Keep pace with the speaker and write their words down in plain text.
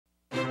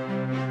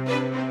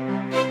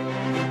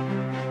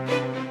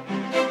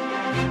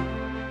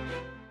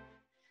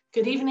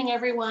Good evening,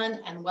 everyone,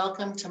 and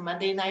welcome to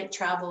Monday Night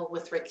Travel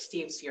with Rick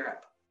Steves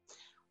Europe.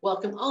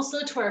 Welcome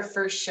also to our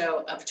first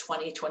show of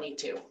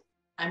 2022.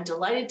 I'm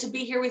delighted to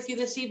be here with you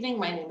this evening.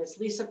 My name is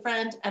Lisa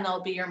Friend, and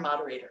I'll be your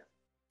moderator.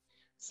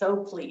 So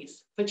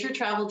please put your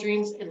travel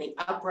dreams in the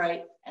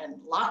upright and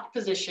locked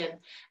position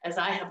as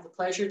I have the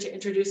pleasure to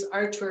introduce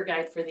our tour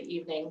guide for the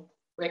evening,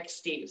 Rick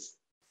Steves.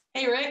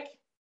 Hey, Rick.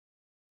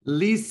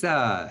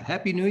 Lisa,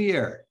 Happy New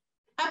Year.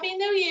 Happy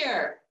New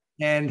Year.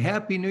 And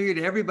Happy New Year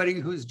to everybody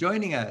who's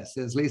joining us,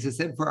 as Lisa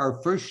said, for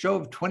our first show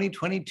of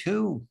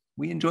 2022.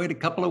 We enjoyed a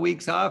couple of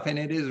weeks off, and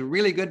it is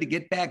really good to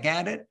get back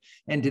at it.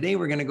 And today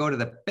we're going to go to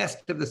the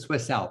best of the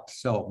Swiss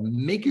Alps. So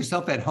make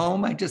yourself at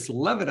home. I just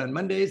love it on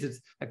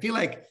Mondays. I feel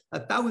like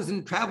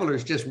 1,000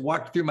 travelers just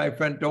walked through my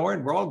front door,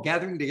 and we're all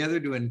gathering together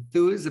to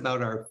enthuse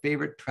about our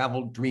favorite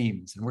travel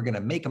dreams. And we're going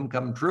to make them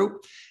come true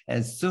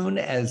as soon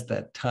as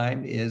the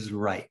time is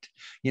right.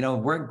 You know,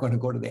 we're going to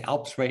go to the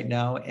Alps right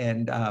now.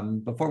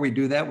 And before we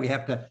do that, we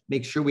have to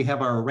make sure we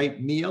have our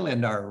right meal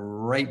and our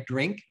right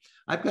drink.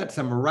 I've got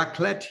some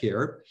raclette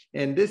here,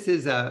 and this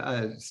is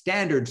a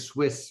standard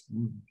Swiss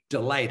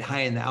delight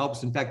high in the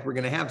Alps. In fact, we're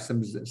going to have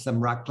some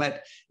raclette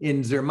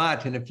in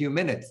Zermatt in a few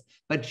minutes.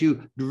 But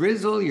you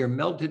drizzle your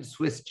melted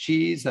Swiss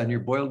cheese on your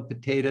boiled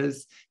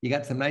potatoes. You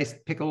got some nice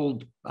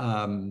pickled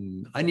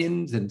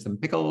onions and some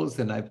pickles,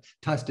 and I've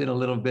tossed in a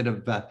little bit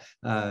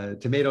of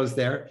tomatoes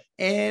there.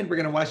 And we're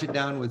going to wash it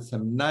down with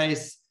some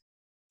nice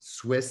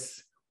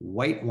Swiss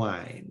white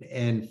wine.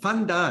 And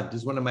fondant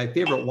is one of my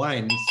favorite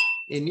wines.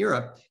 In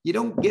Europe, you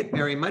don't get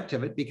very much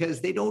of it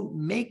because they don't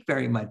make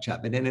very much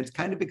of it, and it's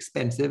kind of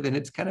expensive, and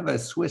it's kind of a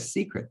Swiss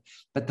secret.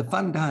 But the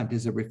fondant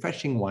is a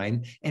refreshing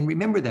wine, and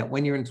remember that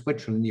when you're in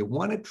Switzerland, you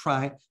want to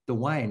try the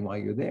wine while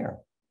you're there.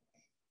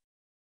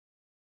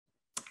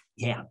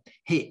 Yeah.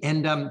 Hey,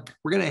 and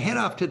we're going to head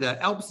off to the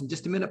Alps in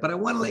just a minute, but I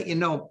want to let you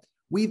know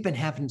we've been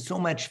having so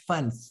much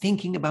fun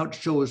thinking about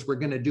shows we're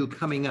going to do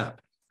coming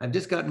up. I've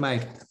just got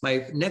my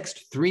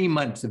next 3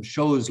 months of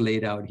shows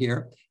laid out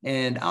here,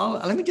 and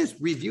let me just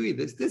review you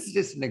this. This is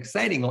just an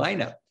exciting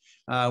lineup.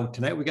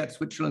 Tonight we got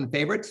Switzerland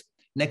favorites.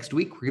 Next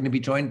week we're going to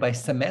be joined by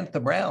Samantha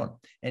Brown,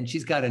 and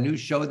she's got a new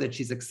show that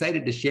she's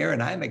excited to share,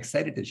 and I'm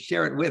excited to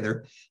share it with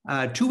her.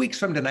 2 weeks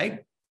from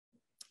tonight,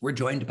 we're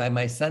joined by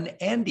my son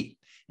Andy.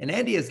 And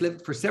Andy has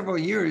lived for several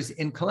years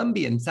in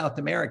Colombia in South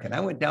America. And I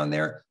went down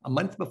there a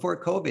month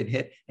before COVID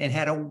hit and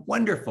had a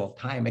wonderful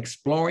time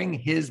exploring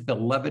his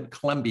beloved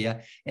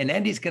Colombia. And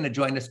Andy's going to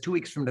join us 2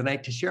 weeks from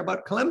tonight to share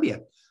about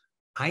Colombia.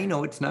 I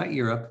know it's not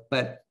Europe,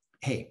 but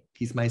hey,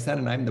 he's my son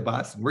and I'm the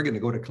boss, and we're going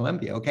to go to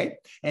Colombia, okay?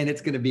 And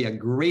it's going to be a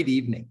great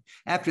evening.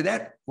 After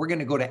that, we're going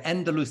to go to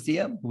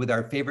Andalusia with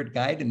our favorite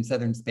guide in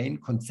southern Spain,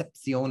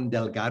 Concepcion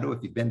Delgado.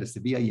 If you've been to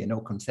Sevilla, you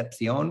know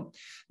Concepcion.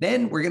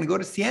 Then we're going to go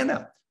to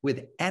Siena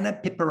with Anna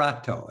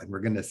Piperato, and we're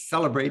going to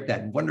celebrate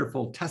that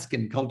wonderful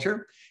Tuscan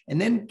culture. And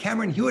then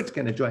Cameron Hewitt's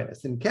going to join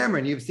us. And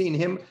Cameron, you've seen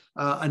him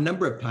a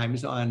number of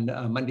times on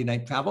Monday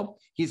Night Travel.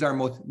 He's our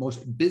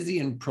most busy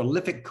and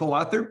prolific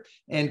co-author.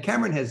 And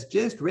Cameron has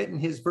just written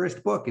his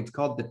first book. It's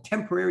called The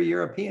Temporary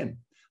European: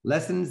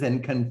 Lessons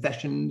and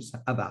Confessions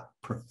of a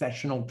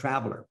Professional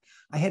Traveler.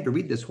 I had to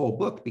read this whole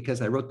book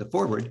because I wrote the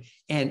foreword,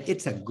 and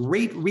it's a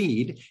great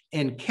read.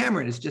 And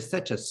Cameron is just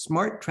such a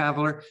smart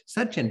traveler,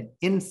 such an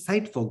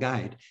insightful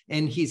guide.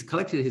 And he's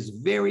collected his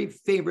very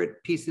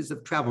favorite pieces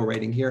of travel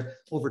writing here,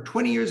 over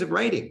 20 years of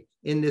writing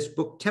in this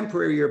book,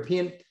 Temporary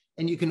European.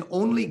 And you can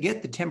only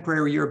get The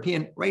Temporary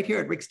European right here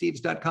at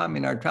ricksteves.com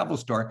in our travel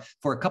store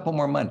for a couple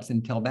more months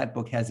until that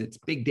book has its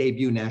big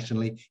debut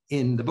nationally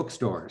in the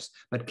bookstores.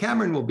 But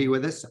Cameron will be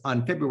with us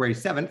on February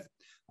 7th.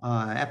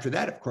 After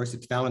that, of course,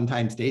 it's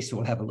Valentine's Day, so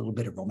we'll have a little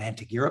bit of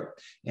romantic Europe.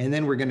 And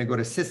then we're going to go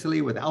to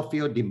Sicily with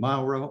Alfio Di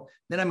Mauro.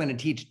 Then I'm going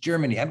to teach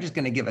Germany. I'm just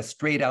going to give a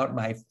straight out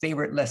my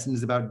favorite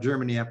lessons about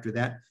Germany after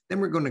that. Then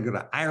we're going to go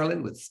to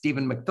Ireland with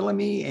Stephen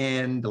McPhillamy.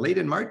 And late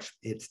in March,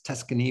 it's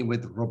Tuscany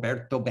with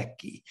Roberto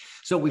Becchi.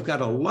 So we've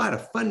got a lot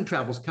of fun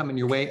travels coming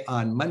your way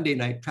on Monday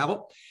Night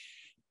Travel.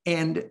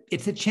 And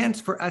it's a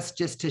chance for us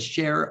just to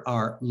share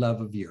our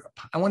love of Europe.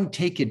 I want to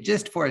take you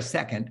just for a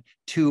second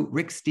to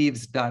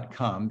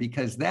ricksteves.com,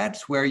 because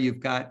that's where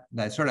you've got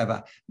that sort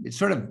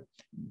of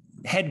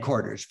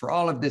headquarters for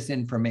all of this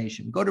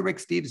information. Go to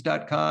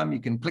ricksteves.com.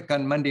 You can click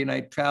on Monday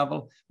Night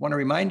Travel. Want to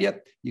remind you,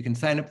 you can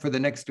sign up for the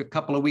next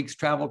couple of weeks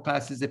travel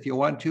classes if you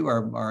want to,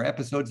 or our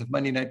episodes of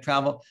Monday Night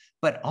Travel.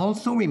 But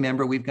also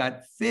remember, we've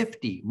got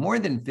 50, more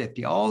than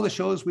 50, all the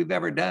shows we've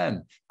ever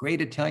done. Great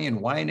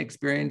Italian wine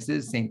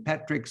experiences, St.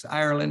 Patrick's,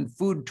 Ireland,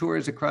 food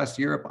tours across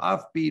Europe,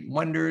 offbeat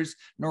wonders,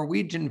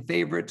 Norwegian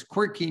favorites,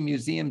 quirky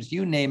museums,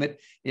 you name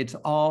it. It's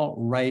all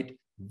right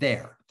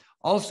there.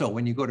 Also,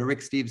 when you go to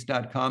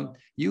ricksteves.com,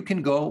 you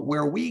can go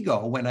where we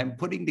go when I'm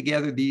putting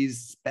together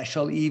these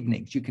special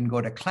evenings. You can go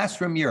to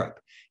Classroom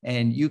Europe,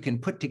 and you can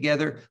put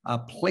together a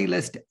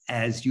playlist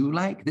as you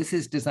like. This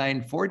is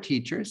designed for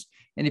teachers.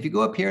 And if you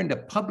go up here into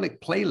public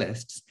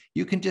playlists,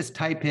 you can just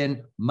type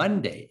in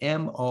Monday,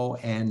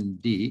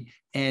 M-O-N-D,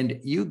 and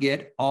you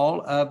get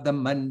all of the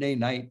Monday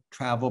night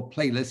travel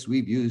playlists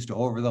we've used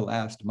over the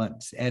last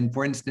months. And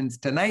for instance,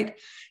 tonight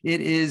it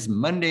is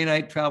Monday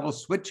Night Travel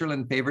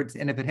Switzerland favorites.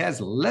 And if it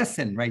has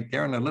lesson right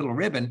there on a little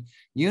ribbon,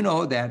 you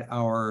know that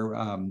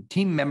our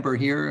team member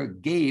here,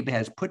 Gabe,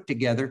 has put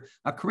together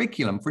a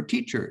curriculum for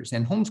teachers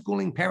and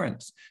homeschooling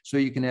parents. So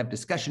you can have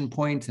discussion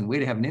points and way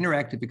to have an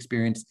interactive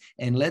experience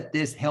and let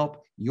this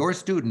help your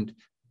student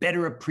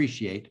better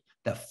appreciate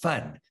the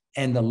fun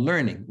and the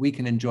learning we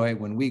can enjoy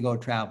when we go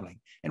traveling.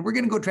 And we're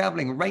going to go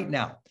traveling right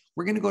now.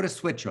 We're going to go to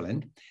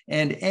Switzerland.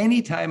 And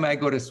anytime I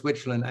go to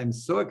Switzerland, I'm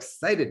so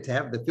excited to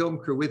have the film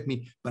crew with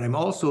me, but I'm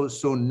also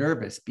so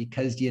nervous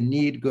because you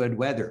need good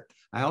weather.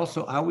 I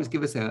always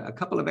give us a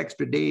couple of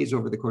extra days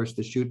over the course of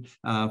the shoot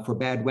for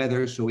bad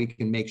weather so we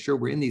can make sure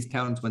we're in these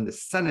towns when the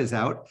sun is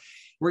out.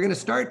 We're going to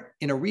start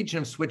in a region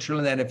of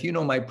Switzerland that if you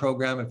know my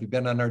program, if you've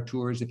been on our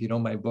tours, if you know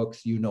my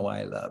books, you know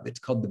I love. It's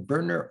called the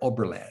Berner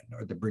Oberland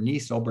or the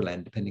Bernese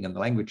Oberland, depending on the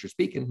language you're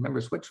speaking. Remember,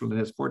 Switzerland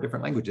has 4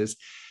 different languages.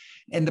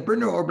 And the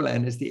Berner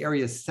Oberland is the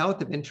area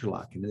south of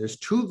Interlaken. And there's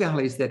 2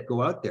 valleys that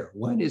go out there.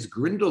 One is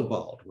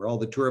Grindelwald, where all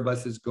the tour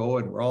buses go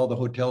and where all the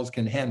hotels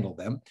can handle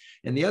them.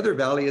 And the other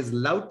valley is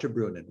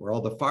Lauterbrunnen, where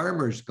all the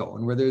farmers go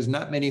and where there's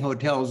not many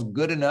hotels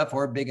good enough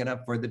or big enough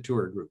for the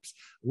tour groups.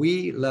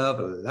 We love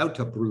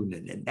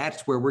Lauterbrunnen, and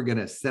that's where we're going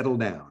to settle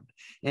down.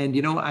 And,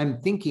 you know,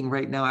 I'm thinking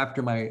right now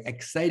after my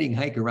exciting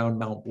hike around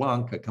Mount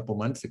Blanc a couple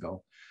months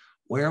ago,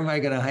 where am I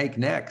going to hike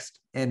next?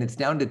 And it's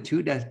down to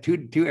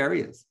two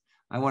areas.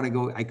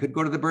 I could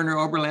go to the Berner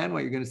Oberland,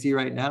 what you're going to see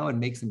right now, and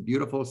make some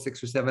beautiful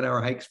 6 or 7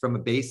 hour hikes from a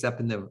base up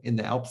in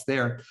the Alps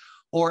there.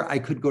 Or I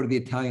could go to the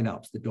Italian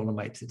Alps, the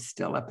Dolomites. It's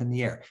still up in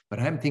the air. But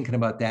I'm thinking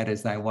about that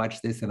as I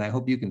watch this, and I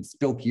hope you can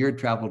stoke your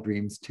travel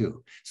dreams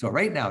too. So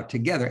right now,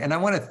 together, and I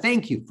want to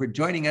thank you for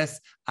joining us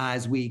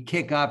as we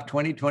kick off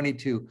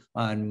 2022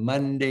 on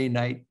Monday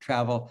Night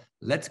Travel.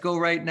 Let's go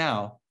right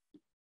now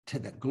to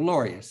the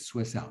glorious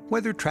Swiss Alps.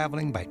 Whether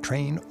traveling by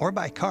train or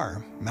by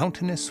car,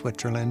 mountainous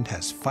Switzerland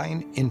has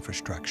fine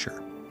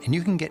infrastructure, and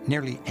you can get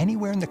nearly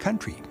anywhere in the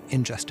country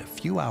in just a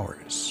few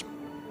hours.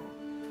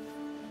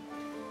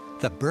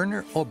 The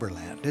Berner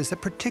Oberland is a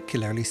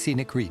particularly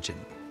scenic region.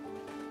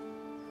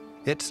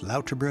 Its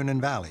Lauterbrunnen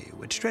Valley,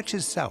 which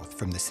stretches south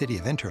from the city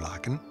of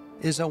Interlaken,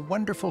 is a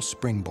wonderful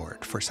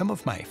springboard for some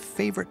of my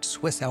favorite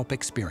Swiss Alp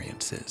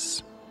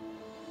experiences.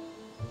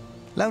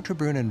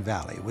 Lauterbrunnen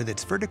Valley, with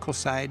its vertical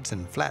sides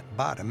and flat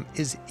bottom,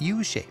 is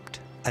U-shaped,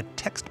 a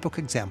textbook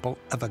example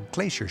of a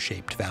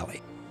glacier-shaped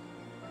valley.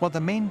 While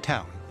the main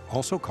town,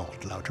 also called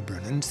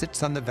Lauterbrunnen,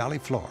 sits on the valley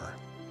floor,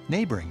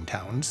 neighboring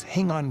towns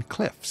hang on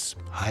cliffs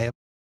high up.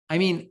 I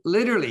mean,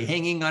 literally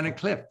hanging on a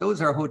cliff. Those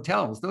are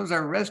hotels, those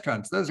are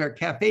restaurants, those are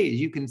cafes.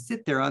 You can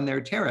sit there on their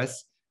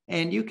terrace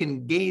and you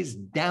can gaze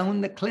down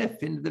the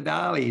cliff into the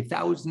valley,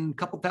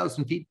 couple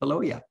thousand feet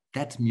below you.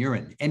 That's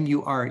Muren,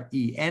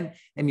 M-U-R-E-N,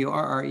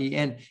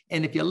 M-U-R-R-E-N.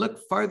 And if you look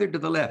farther to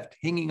the left,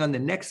 hanging on the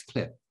next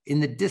cliff in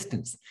the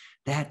distance,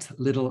 that's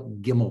Little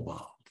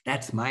Gimmelwald.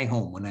 That's my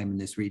home when I'm in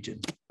this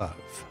region.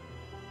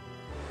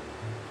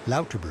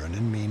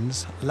 Lauterbrunnen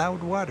means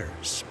loud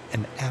waters,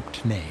 an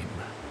apt name.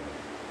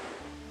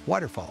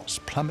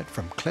 Waterfalls plummet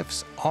from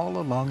cliffs all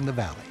along the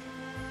valley.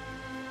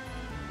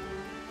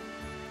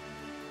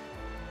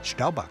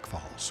 Staubach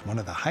Falls, one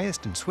of the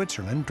highest in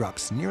Switzerland,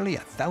 drops nearly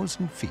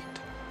 1,000 feet.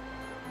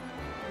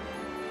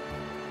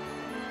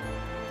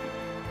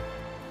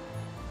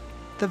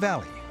 The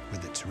valley,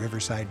 with its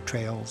riverside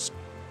trails,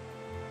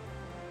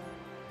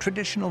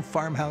 traditional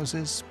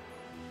farmhouses,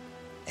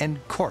 and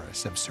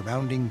chorus of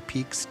surrounding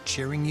peaks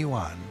cheering you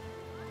on,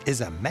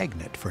 is a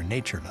magnet for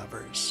nature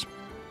lovers.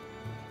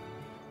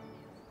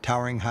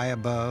 Towering high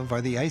above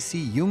are the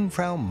icy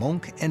Jungfrau,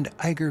 Monk, and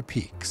Eiger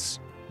peaks,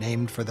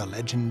 named for the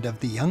legend of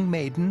the young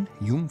maiden,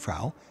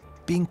 Jungfrau,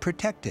 being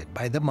protected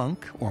by the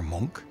monk, or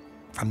monk,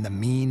 from the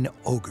mean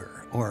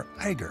ogre, or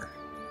Eiger.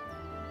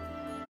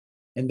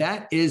 And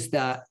that is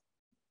the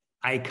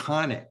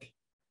iconic,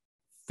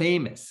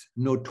 famous,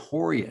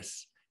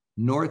 notorious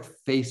north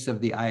face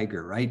of the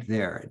Eiger right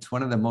there. It's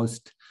one of the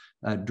most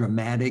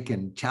dramatic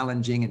and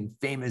challenging and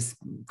famous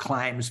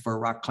climbs for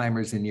rock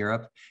climbers in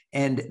Europe.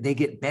 And they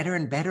get better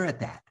and better at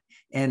that.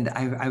 And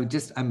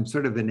I'm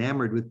sort of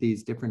enamored with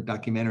these different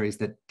documentaries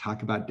that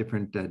talk about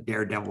different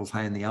daredevils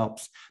high in the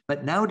Alps.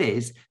 But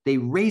nowadays, they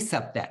race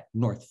up that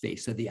north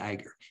face of the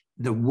Eiger.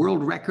 The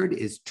world record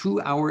is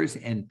 2 hours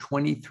and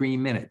 23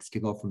 minutes to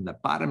go from the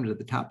bottom to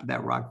the top of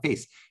that rock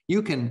face.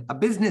 A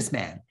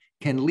businessman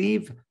can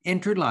leave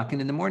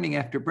Interlaken in the morning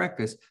after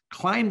breakfast,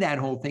 climb that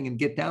whole thing and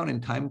get down in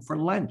time for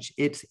lunch.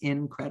 It's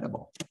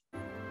incredible.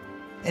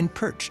 And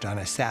perched on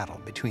a saddle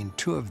between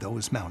 2 of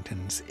those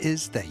mountains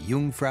is the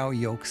Jungfrau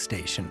Yoke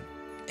Station.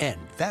 And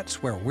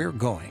that's where we're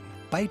going,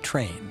 by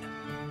train.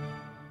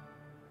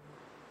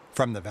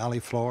 From the valley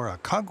floor, a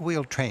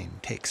cogwheel train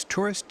takes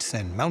tourists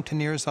and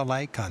mountaineers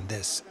alike on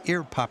this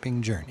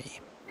ear-popping journey.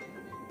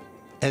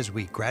 As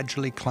we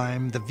gradually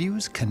climb, the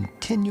views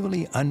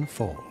continually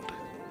unfold.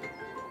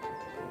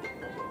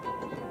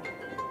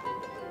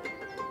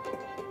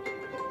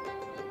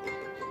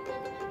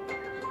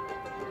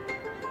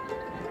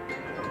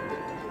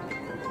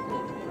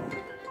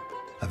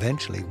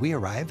 Eventually, we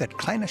arrive at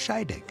Kleine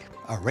Scheidegg,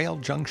 a rail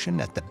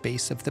junction at the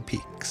base of the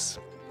peaks.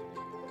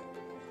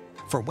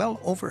 For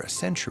well over a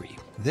century,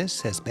 this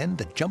has been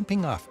the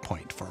jumping-off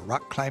point for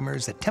rock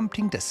climbers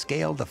attempting to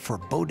scale the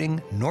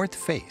foreboding north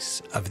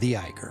face of the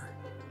Eiger.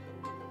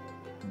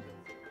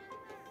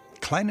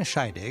 Kleine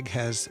Scheidegg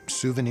has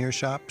souvenir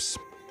shops,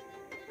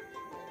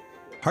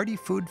 hearty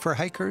food for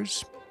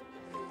hikers,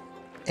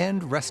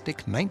 and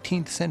rustic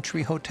 19th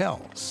century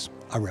hotels,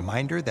 a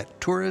reminder that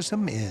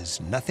tourism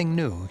is nothing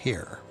new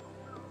here.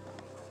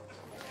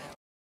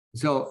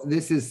 So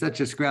this is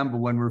such a scramble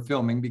when we're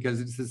filming because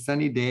it's a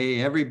sunny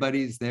day.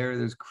 Everybody's there.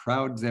 There's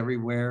crowds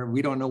everywhere.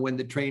 We don't know when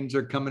the trains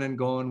are coming and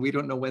going. We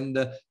don't know when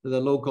the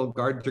local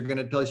guards are going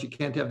to tell us you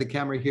can't have the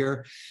camera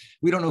here.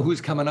 We don't know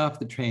who's coming off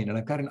the train. And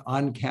I've got an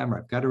on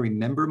camera. I've got to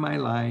remember my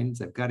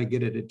lines. I've got to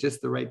get it at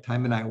just the right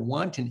time. And I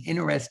want an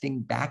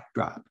interesting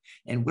backdrop.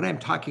 And what I'm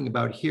talking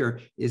about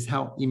here is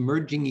how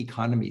emerging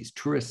economies,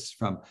 tourists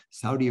from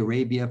Saudi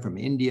Arabia, from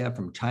India,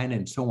 from China,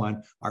 and so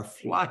on, are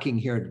flocking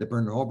here to the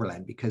Berner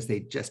Oberland because they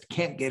just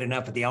can't get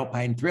enough of the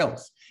alpine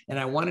thrills. And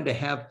I wanted to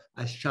have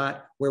a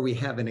shot where we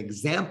have an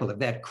example of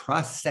that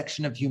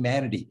cross-section of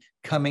humanity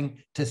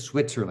coming to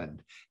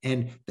Switzerland.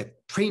 And the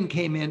train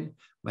came in,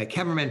 my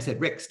cameraman said,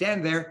 Rick,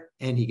 stand there.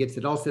 And he gets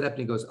it all set up and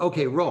he goes,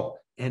 okay, roll.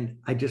 And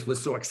I just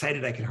was so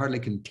excited, I could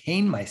hardly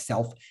contain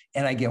myself.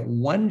 And I get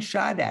one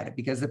shot at it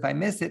because if I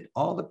miss it,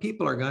 all the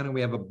people are gone and we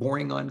have a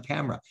boring on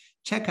camera.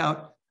 Check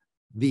out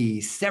the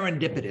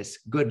serendipitous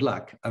good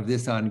luck of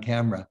this on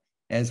camera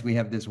as we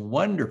have this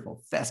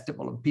wonderful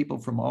festival of people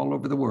from all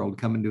over the world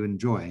coming to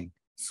enjoy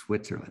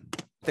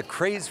Switzerland. The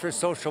craze for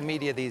social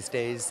media these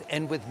days,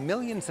 and with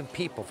millions of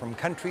people from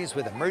countries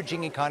with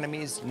emerging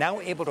economies now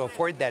able to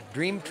afford that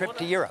dream trip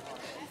to Europe,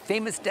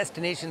 famous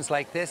destinations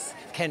like this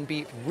can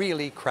be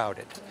really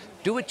crowded.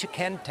 Do what you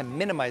can to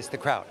minimize the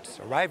crowds.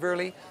 Arrive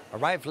early,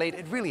 arrive late,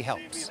 it really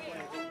helps.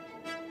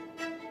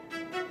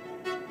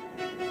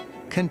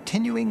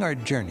 Continuing our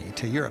journey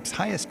to Europe's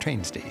highest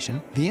train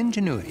station, the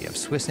ingenuity of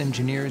Swiss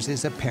engineers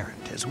is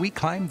apparent as we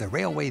climb the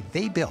railway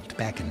they built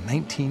back in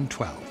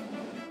 1912.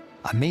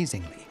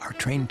 Amazingly, our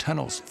train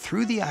tunnels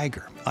through the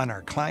Eiger on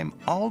our climb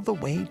all the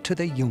way to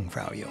the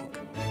Jungfrau yoke.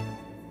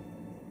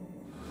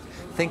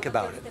 Think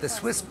about it. The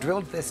Swiss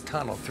drilled this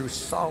tunnel through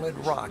solid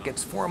rock.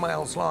 It's 4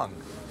 miles long.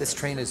 This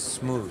train is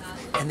smooth,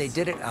 and they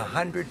did it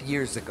 100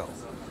 years ago.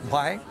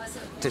 Why?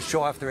 To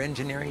show off their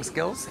engineering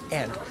skills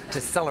and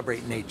to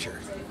celebrate nature.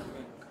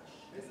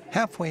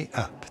 Halfway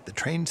up, the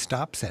train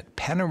stops at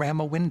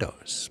panorama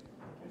windows.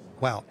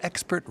 While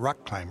expert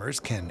rock climbers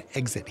can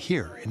exit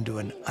here into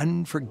an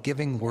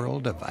unforgiving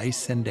world of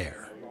ice and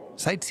air,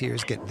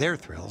 sightseers get their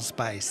thrills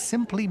by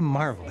simply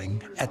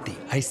marveling at the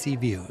icy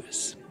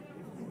views.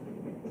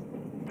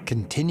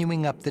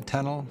 Continuing up the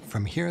tunnel,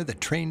 from here the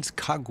train's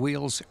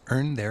cogwheels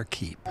earn their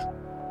keep.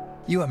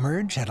 You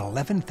emerge at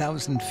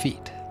 11,000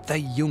 feet,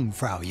 the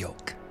Jungfrau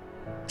yoke.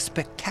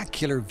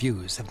 Spectacular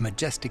views of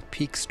majestic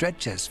peaks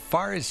stretch as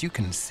far as you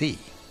can see.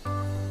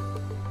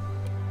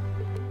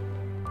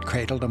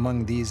 Cradled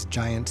among these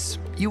giants,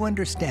 you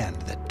understand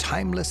the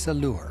timeless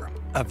allure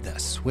of the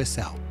Swiss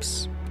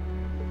Alps.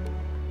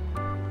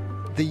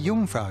 The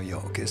Jungfrau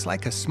yoke is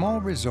like a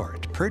small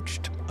resort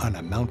perched on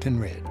a mountain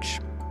ridge.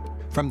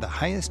 From the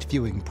highest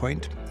viewing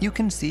point, you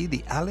can see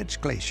the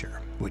Aletsch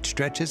Glacier, which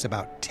stretches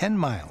about 10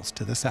 miles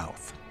to the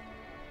south.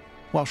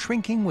 While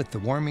shrinking with the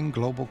warming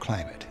global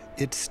climate,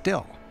 it's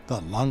still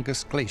the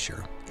longest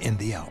glacier in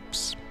the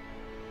Alps.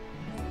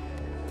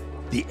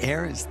 The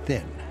air is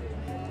thin.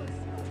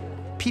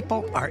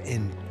 People are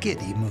in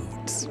giddy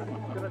moods.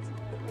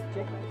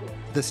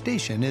 The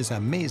station is a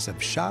maze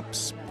of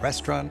shops,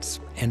 restaurants,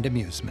 and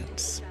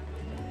amusements.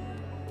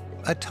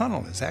 A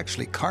tunnel is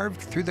actually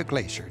carved through the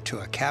glacier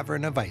to a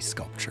cavern of ice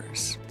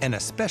sculptures, an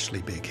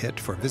especially big hit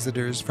for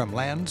visitors from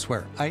lands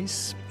where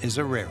ice is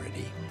a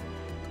rarity.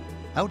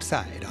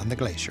 Outside on the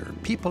glacier,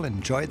 people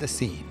enjoy the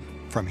scene.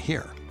 From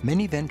here,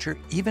 many venture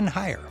even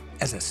higher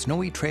as a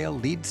snowy trail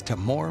leads to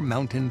more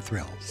mountain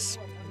thrills.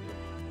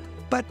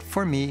 But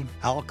for me,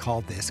 I'll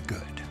call this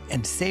good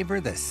and savor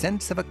the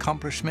sense of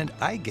accomplishment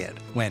I get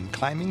when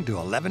climbing to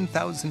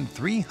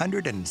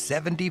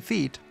 11,370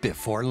 feet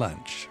before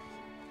lunch.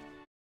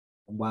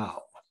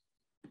 Wow.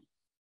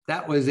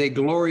 That was a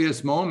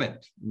glorious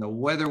moment. The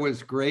weather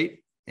was great,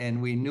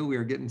 and we knew we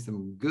were getting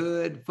some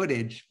good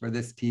footage for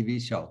this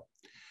TV show.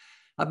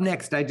 Up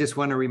next, I just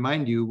want to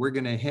remind you, we're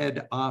going to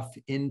head off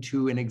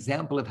into an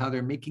example of how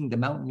they're making the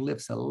mountain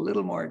lifts a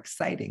little more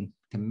exciting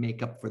to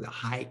make up for the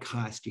high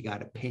cost you got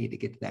to pay to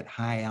get to that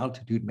high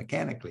altitude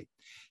mechanically.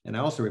 And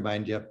I also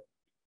remind you,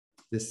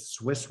 this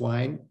Swiss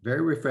wine,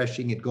 very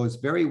refreshing. It goes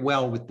very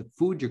well with the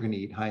food you're going to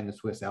eat high in the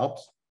Swiss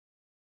Alps.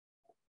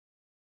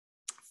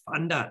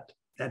 Fondant,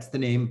 that's the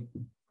name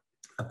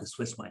of the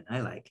Swiss wine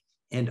I like.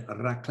 And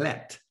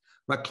raclette.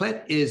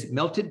 Raclette is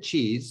melted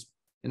cheese.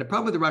 And the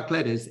problem with the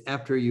raclette is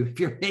after a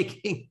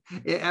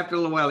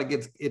little while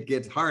it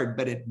gets hard,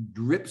 but it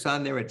drips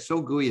on there. It's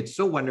so gooey, it's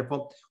so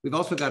wonderful. We've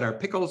also got our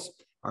pickles,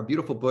 our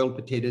beautiful boiled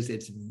potatoes.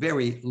 It's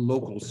very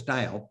local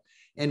style.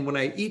 And when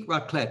I eat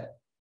raclette,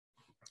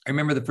 I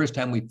remember the first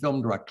time we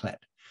filmed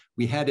raclette.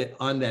 We had it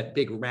on that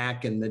big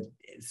rack and the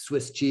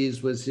Swiss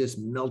cheese was just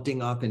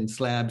melting off in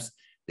slabs.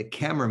 The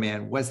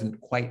cameraman wasn't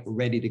quite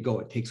ready to go.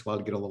 It takes a while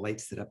to get all the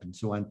lights set up and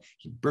so on.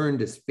 He burned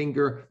his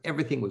finger.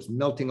 Everything was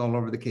melting all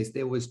over the case.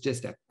 There was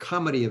just a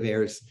comedy of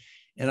errors.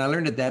 And I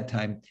learned at that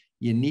time,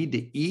 you need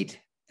to eat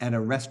at a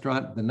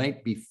restaurant the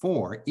night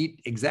before,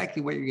 eat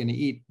exactly what you're going to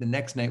eat the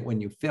next night when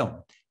you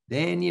film.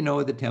 Then you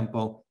know the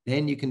tempo,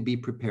 then you can be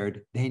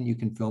prepared, then you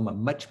can film a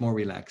much more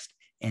relaxed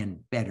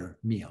and better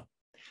meal.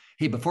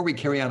 Hey, before we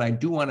carry on, I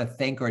do want to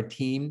thank our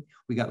team.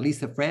 We got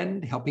Lisa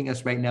Friend helping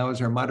us right now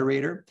as our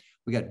moderator.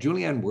 We got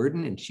Julianne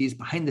Worden, and she's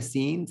behind the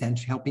scenes and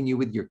helping you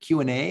with your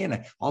Q&A. And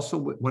I also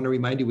want to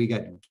remind you, we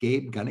got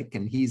Gabe Gunnick,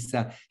 and he's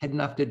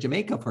heading off to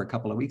Jamaica for a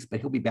couple of weeks, but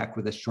he'll be back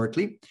with us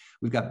shortly.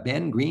 We've got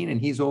Ben Green,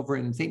 and he's over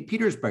in St.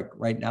 Petersburg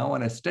right now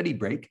on a study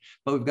break.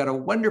 But we've got a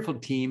wonderful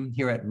team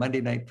here at Monday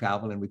Night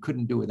Travel, and we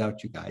couldn't do it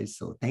without you guys.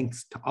 So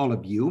thanks to all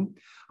of you.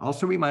 I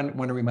also want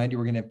to remind you,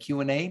 we're going to have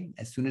Q&A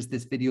as soon as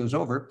this video is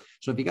over.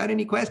 So if you got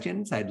any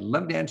questions, I'd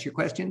love to answer your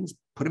questions.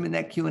 Put them in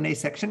that Q&A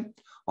section.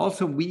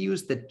 Also, we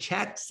use the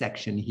chat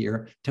section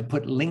here to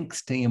put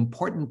links to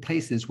important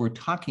places we're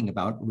talking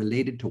about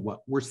related to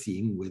what we're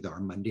seeing with our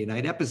Monday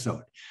night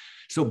episode.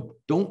 So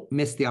don't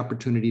miss the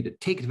opportunity to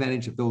take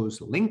advantage of those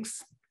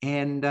links.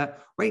 And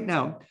right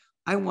now,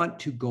 I want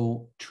to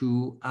go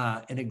to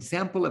an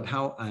example of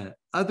how an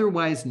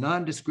otherwise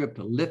nondescript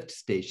lift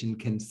station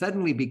can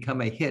suddenly become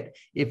a hit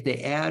if they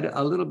add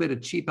a little bit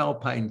of cheap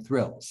alpine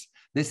thrills.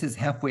 This is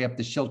halfway up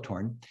the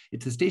Schilthorn.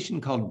 It's a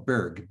station called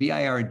Birg,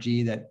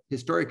 B-I-R-G, that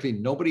historically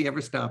nobody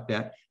ever stopped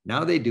at.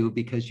 Now they do,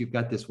 because you've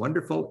got this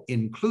wonderful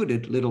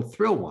included little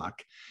thrill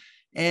walk.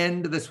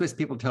 And the Swiss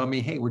people tell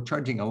me, hey, we're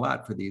charging a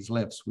lot for these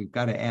lifts. We've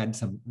got to add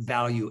some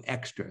value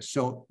extra.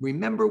 So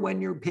remember, when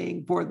you're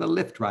paying for the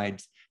lift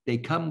rides, they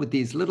come with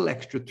these little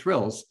extra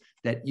thrills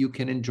that you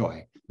can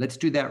enjoy. Let's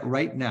do that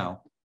right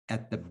now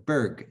at the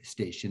Birg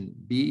station,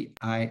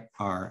 B-I-R-G.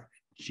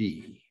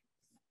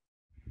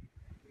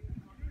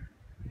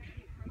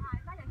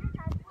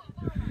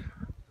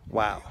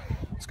 Wow.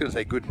 I was going to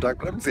say good luck,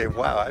 but I'm going to say,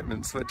 wow, I'm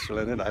in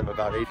Switzerland and I'm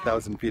about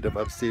 8,000 feet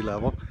above sea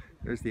level.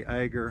 There's the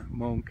Eiger,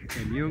 Monk,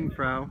 and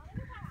Jungfrau.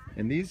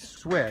 And these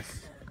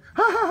Swiss,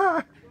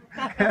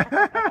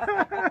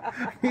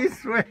 these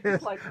Swiss,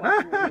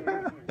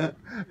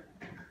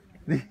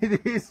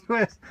 these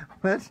Swiss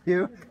let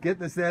you get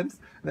the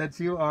sense that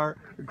you are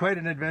quite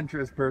an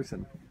adventurous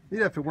person.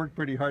 You'd have to work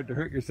pretty hard to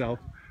hurt yourself,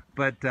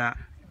 but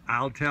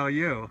I'll tell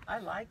you, I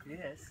like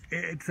this.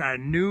 It's a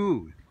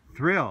new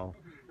thrill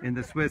in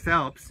the Swiss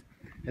Alps,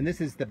 and this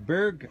is the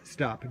Birg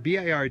stop,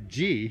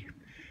 B-I-R-G,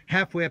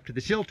 halfway up to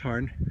the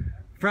Schilthorn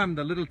from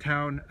the little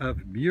town of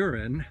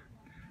Bern,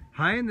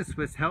 high in the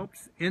Swiss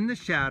Alps, in the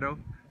shadow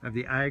of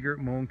the Eiger,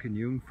 Monk, and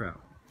Jungfrau.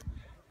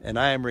 And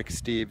I am Rick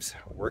Steves,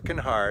 working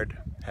hard,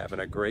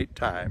 having a great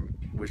time,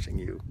 wishing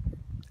you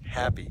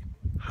happy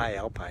high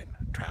alpine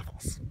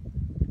travels.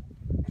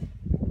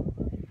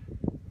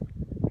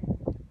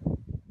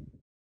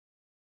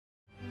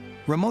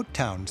 Remote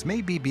towns may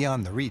be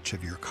beyond the reach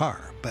of your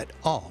car, but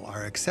all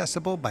are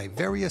accessible by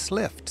various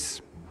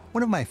lifts.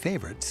 One of my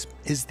favorites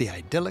is the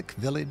idyllic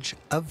village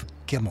of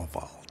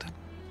Gimmelwald.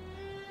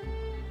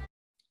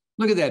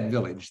 Look at that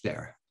village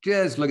there.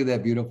 Just look at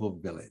that beautiful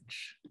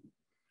village.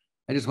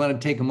 I just want to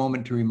take a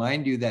moment to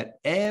remind you that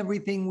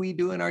everything we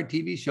do in our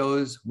TV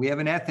shows, we have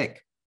an ethic.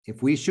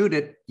 If we shoot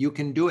it, you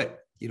can do it.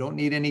 You don't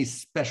need any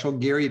special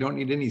gear. You don't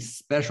need any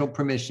special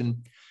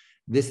permission.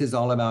 This is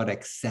all about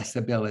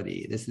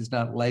accessibility. This is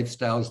not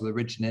lifestyles of the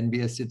rich and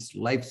envious. It's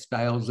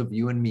lifestyles of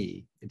you and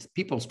me. It's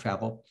people's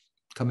travel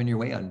coming your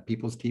way on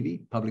People's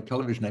TV, public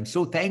television. I'm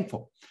so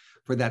thankful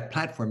for that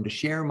platform to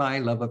share my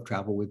love of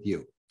travel with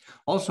you.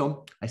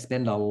 Also, I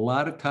spend a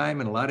lot of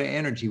time and a lot of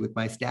energy with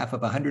my staff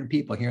of 100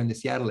 people here in the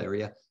Seattle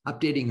area,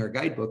 updating our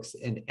guidebooks,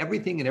 and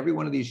everything in every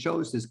one of these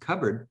shows is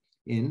covered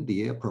in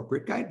the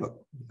appropriate guidebook.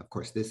 Of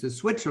course, this is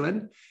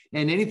Switzerland,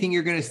 and anything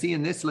you're going to see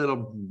in this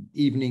little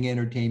evening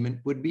entertainment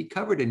would be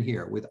covered in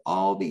here with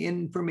all the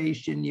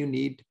information you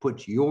need to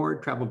put your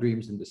travel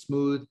dreams into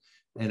smooth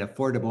and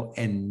affordable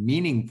and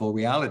meaningful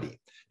reality.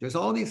 There's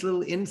all these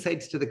little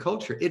insights to the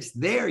culture. It's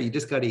there. You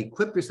just got to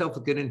equip yourself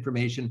with good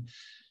information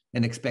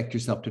and expect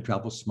yourself to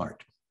travel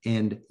smart,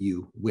 and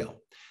you will.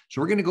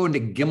 So we're going to go into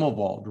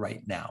Gimmelwald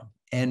right now.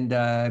 And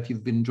if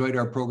you've enjoyed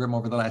our program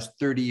over the last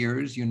 30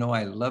 years, you know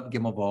I love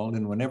Gimmelwald.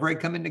 And whenever I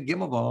come into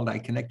Gimmelwald, I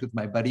connect with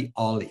my buddy,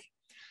 Ollie.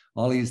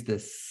 Ollie's the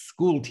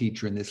school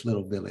teacher in this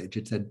little village.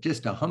 It's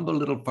just a humble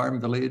little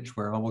farm village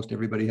where almost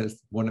everybody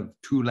has one of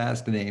two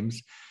last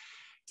names.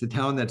 It's a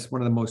town that's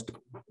one of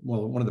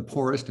the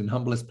poorest and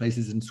humblest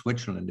places in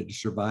Switzerland. It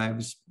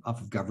survives off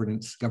of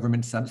government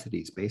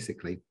subsidies,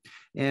 basically.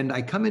 And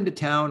I come into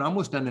town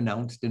almost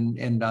unannounced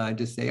and I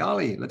just say,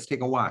 Ollie, let's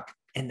take a walk.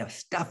 And the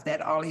stuff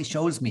that Ollie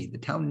shows me, the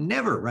town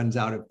never runs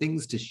out of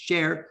things to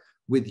share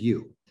with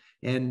you.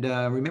 And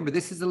remember,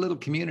 this is a little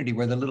community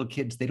where the little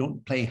kids, they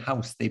don't play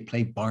house, they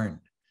play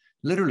barn.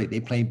 Literally, they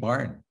play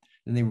barn.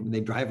 and they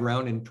drive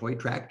around in toy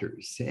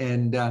tractors.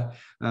 And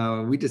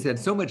we just had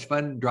so much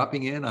fun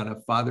dropping in on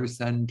a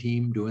father-son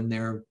team doing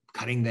their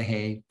cutting the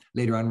hay.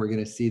 Later on, we're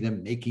going to see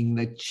them making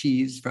the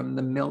cheese from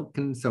the milk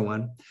and so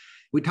on.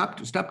 We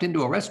stopped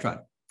into a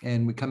restaurant,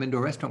 and we come into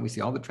a restaurant, we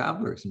see all the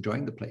travelers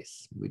enjoying the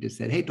place. We just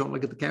said, hey, don't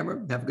look at the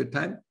camera, have a good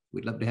time.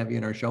 We'd love to have you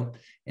in our show.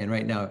 And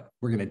right now,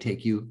 we're going to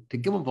take you to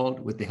Gimmelwald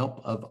with the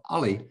help of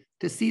Ollie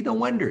to see the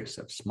wonders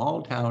of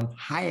small town,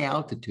 high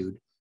altitude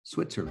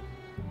Switzerland.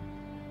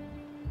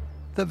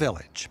 The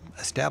village,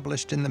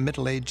 established in the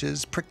Middle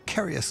Ages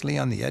precariously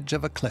on the edge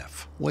of a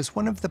cliff, was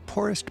one of the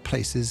poorest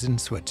places in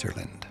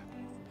Switzerland.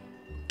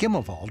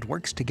 Gimmelwald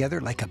works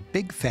together like a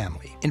big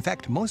family. In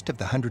fact, most of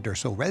the 100 or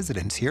so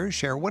residents here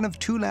share one of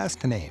two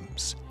last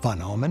names, von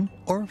Allmen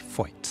or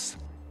Feutz.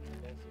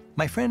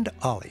 My friend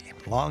Ollie,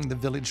 long the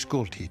village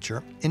school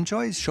teacher,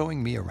 enjoys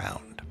showing me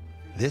around.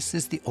 This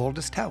is the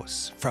oldest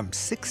house from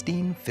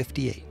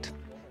 1658.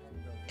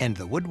 And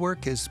the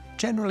woodwork is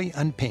generally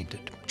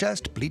unpainted,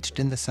 just bleached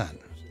in the sun.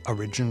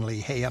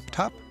 Originally hay up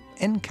top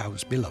and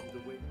cows below.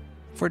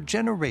 For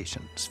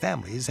generations,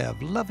 families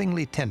have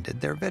lovingly tended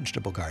their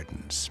vegetable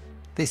gardens.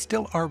 They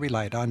still are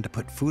relied on to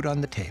put food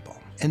on the table,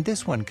 and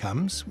this one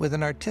comes with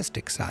an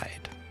artistic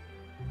side.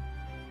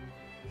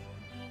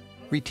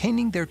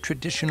 Retaining their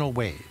traditional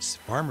ways,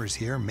 farmers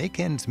here make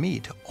ends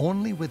meet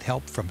only with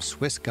help from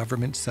Swiss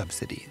government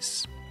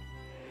subsidies.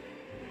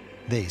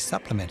 They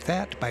supplement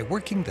that by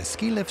working the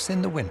ski lifts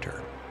in the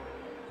winter.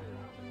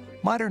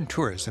 Modern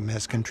tourism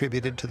has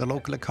contributed to the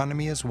local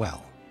economy as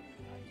well.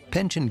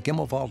 Pension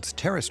Gimmelwald's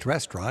terraced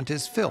restaurant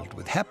is filled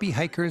with happy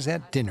hikers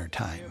at dinner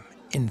time,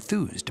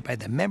 enthused by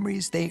the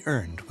memories they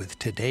earned with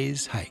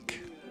today's hike.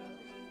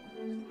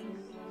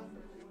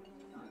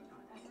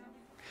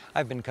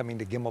 I've been coming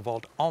to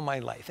Gimmelwald all my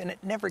life, and it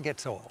never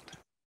gets old.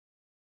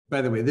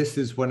 By the way, this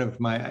is one of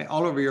my,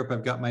 all over Europe,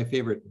 I've got my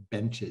favorite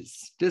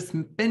benches, just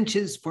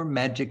benches for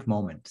magic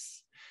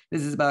moments.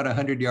 This is about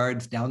 100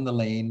 yards down the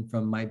lane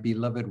from my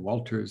beloved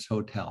Walter's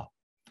Hotel.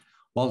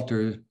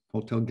 Walter,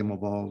 Hotel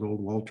Gimmelwald,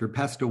 old Walter,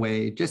 passed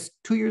away just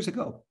 2 years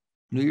ago,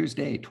 New Year's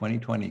Day,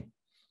 2020.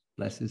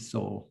 Bless his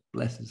soul,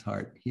 bless his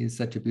heart. He is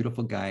such a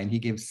beautiful guy, and he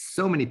gave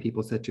so many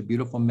people such a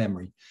beautiful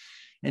memory.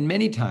 And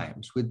many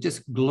times, with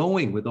just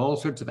glowing with all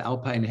sorts of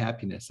alpine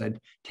happiness, I'd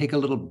take a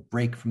little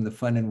break from the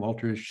fun in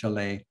Walter's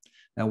chalet.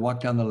 I'd walk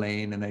down the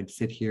lane, and I'd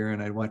sit here,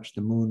 and I'd watch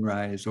the moon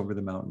rise over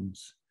the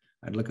mountains.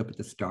 I'd look up at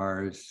the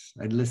stars.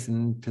 I'd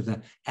listen to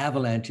the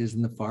avalanches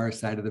in the far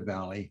side of the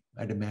valley.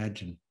 I'd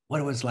imagine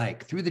what it was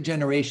like through the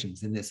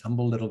generations in this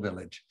humble little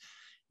village.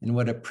 And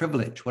what a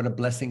privilege, what a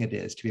blessing it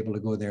is to be able to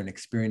go there and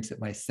experience it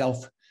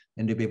myself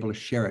and to be able to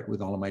share it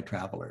with all of my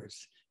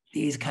travelers.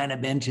 These kind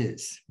of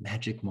benches,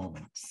 magic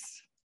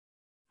moments.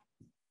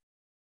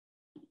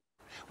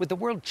 With the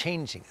world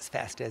changing as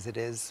fast as it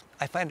is,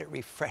 I find it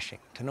refreshing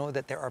to know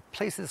that there are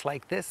places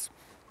like this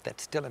that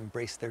still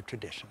embrace their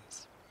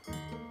traditions.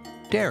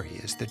 Dairy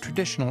is the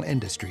traditional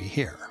industry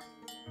here.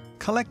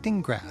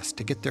 Collecting grass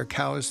to get their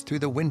cows through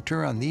the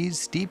winter on these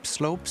steep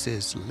slopes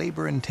is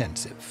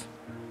labor-intensive.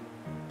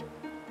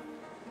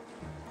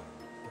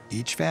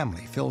 Each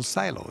family fills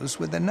silos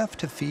with enough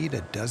to feed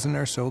a dozen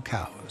or so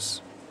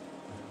cows.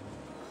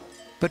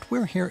 But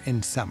we're here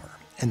in summer,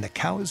 and the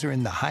cows are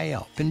in the high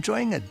Alp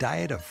enjoying a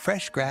diet of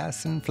fresh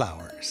grass and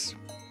flowers.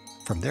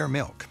 From their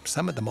milk,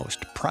 some of the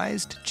most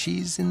prized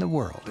cheese in the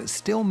world is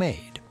still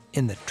made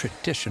in the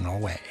traditional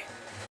way.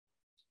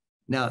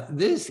 Now,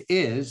 this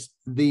is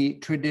the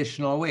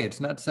traditional way. It's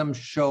not some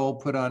show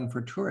put on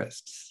for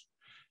tourists.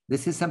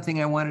 This is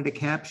something I wanted to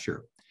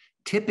capture.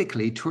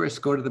 Typically, tourists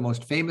go to the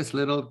most famous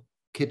little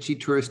kitschy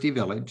touristy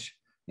village,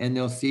 and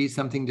they'll see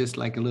something just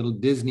like a little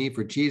Disney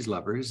for cheese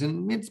lovers,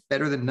 and it's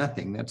better than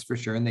nothing, that's for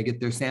sure, and they get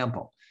their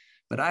sample.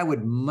 But I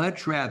would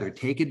much rather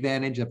take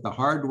advantage of the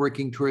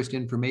hardworking tourist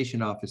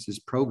information office's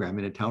program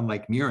in a town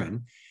like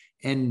Mürren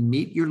and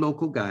meet your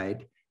local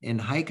guide and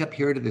hike up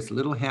here to this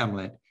little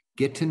hamlet,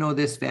 get to know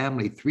this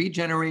family, 3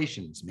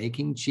 generations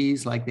making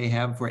cheese like they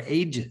have for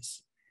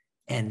ages.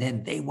 And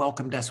then they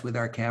welcomed us with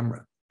our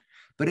camera.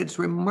 But it's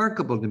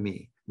remarkable to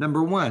me,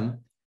 number one,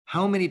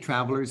 how many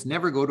travelers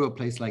never go to a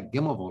place like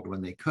Gimmelwald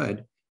when they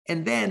could?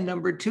 And then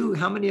number 2,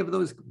 how many of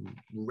those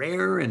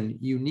rare and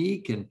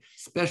unique and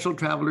special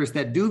travelers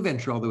that do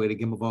venture all the way to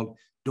Gimmelwald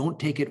don't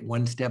take it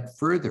one step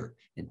further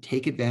and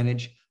take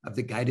advantage of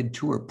the guided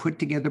tour put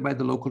together by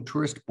the local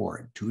tourist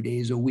board, 2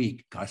 days a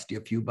week, cost you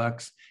a few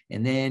bucks,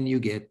 and then you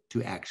get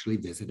to actually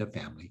visit a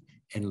family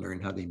and learn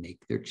how they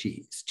make their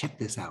cheese. Check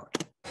this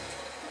out.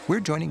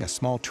 We're joining a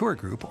small tour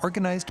group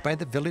organized by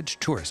the village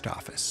tourist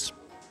office.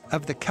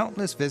 Of the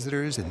countless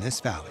visitors in this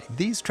valley,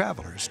 these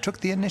travelers took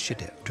the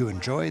initiative to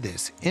enjoy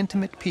this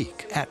intimate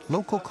peek at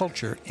local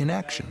culture in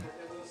action.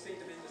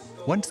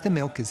 Once the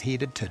milk is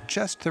heated to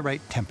just the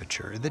right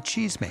temperature, the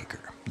cheesemaker,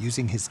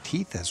 using his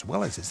teeth as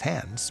well as his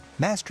hands,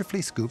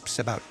 masterfully scoops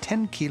about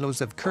 10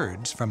 kilos of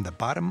curds from the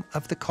bottom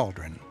of the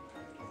cauldron.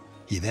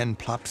 He then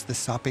plops the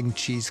sopping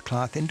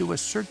cheesecloth into a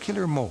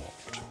circular mold.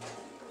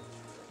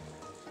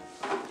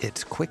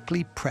 It's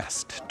quickly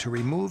pressed to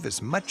remove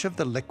as much of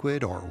the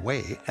liquid or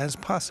whey as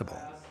possible.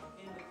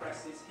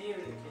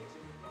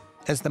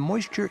 As the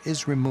moisture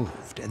is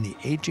removed and the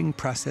aging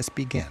process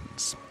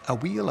begins, a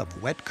wheel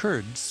of wet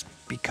curds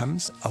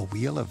becomes a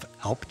wheel of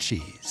Alp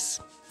cheese,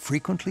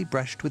 frequently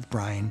brushed with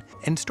brine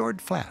and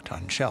stored flat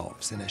on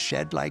shelves in a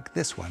shed like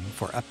this one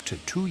for up to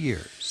 2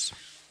 years.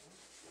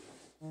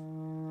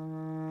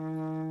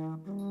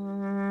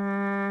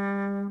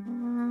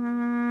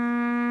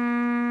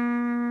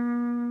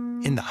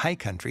 In the high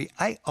country,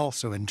 I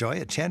also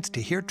enjoy a chance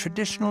to hear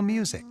traditional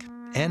music.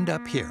 And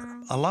up here,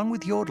 along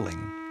with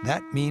yodeling,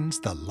 that means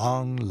the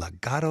long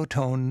legato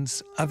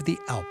tones of the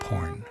Alp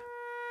horn.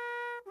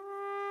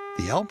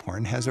 The Alp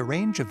horn has a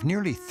range of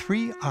nearly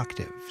 3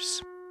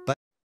 octaves, but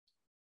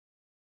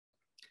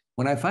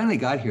when I finally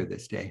got here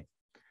this day,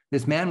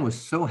 this man was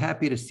so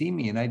happy to see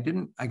me, and I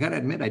got to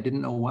admit, I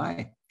didn't know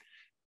why.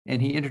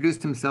 And he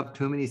introduced himself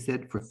to him and he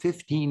said, for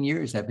 15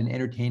 years, I've been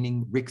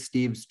entertaining Rick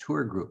Steves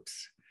tour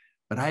groups,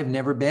 but I've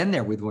never been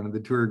there with one of the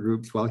tour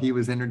groups while he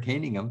was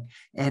entertaining them.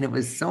 And it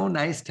was so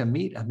nice to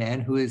meet a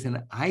man who is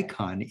an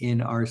icon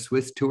in our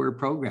Swiss tour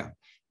program.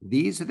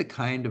 These are the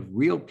kind of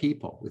real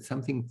people with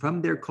something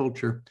from their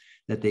culture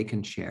that they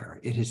can share.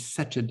 It is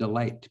such a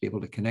delight to be able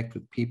to connect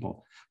with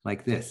people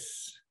like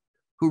this,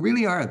 who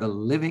really are the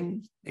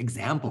living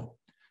example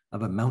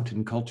of a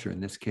mountain culture in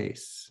this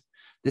case.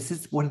 This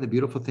is one of the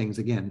beautiful things,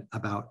 again,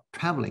 about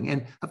traveling.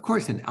 And of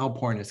course, an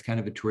Alphorn is kind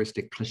of a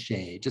touristic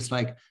cliche, just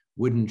like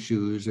wooden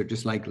shoes, or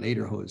just like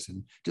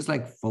lederhosen, just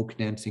like folk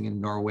dancing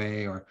in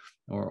Norway, or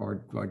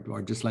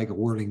just like a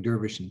whirling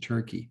dervish in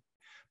Turkey.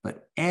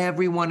 But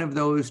every one of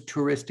those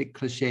touristic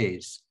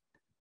cliches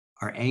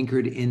are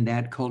anchored in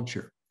that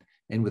culture.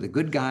 And with a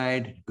good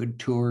guide, good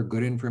tour,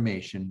 good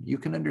information, you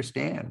can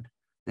understand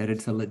that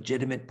it's a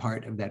legitimate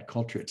part of that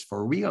culture. It's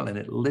for real, and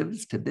it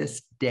lives to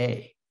this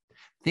day.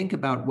 Think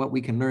about what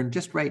we can learn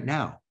just right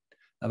now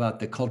about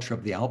the culture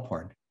of the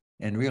Alphorn,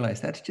 and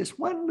realize that's just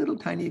one little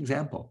tiny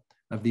example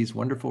of these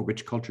wonderful,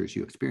 rich cultures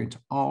you experience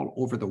all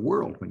over the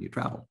world when you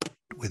travel.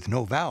 with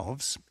no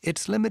valves,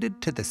 it's limited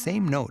to the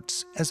same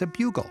notes as a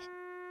bugle.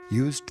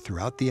 Used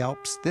throughout the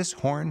Alps, this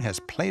horn has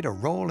played a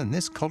role in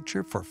this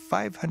culture for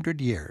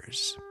 500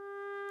 years.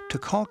 To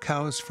call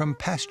cows from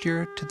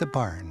pasture to the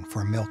barn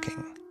for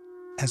milking,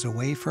 as a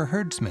way for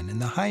herdsmen in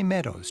the high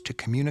meadows to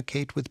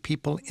communicate with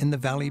people in the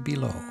valley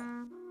below,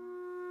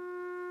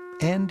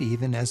 and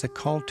even as a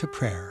call to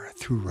prayer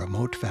through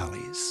remote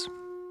valleys.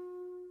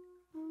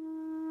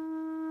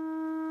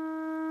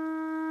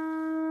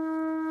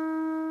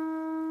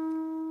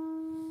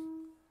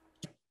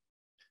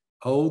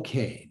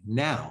 Okay,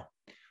 now,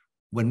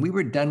 when we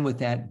were done with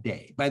that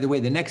day, by the way,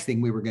 the next thing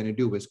we were going to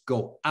do was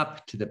go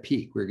up to the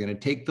peak. We were going to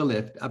take the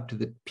lift up to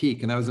the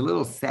peak. And I was a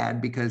little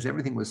sad because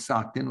everything was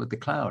socked in with the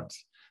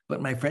clouds.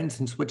 But my friends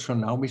in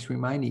Switzerland always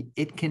remind me,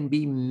 it can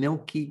be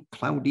milky,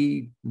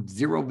 cloudy,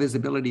 zero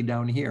visibility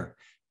down here.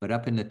 But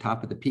up in the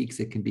top of the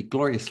peaks, it can be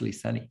gloriously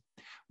sunny.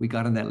 We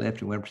got on that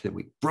lift and went up to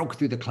we broke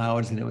through the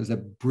clouds, and it was a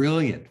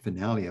brilliant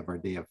finale of our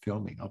day of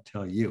filming, I'll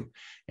tell you.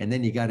 And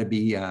then you got to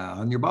be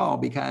on your ball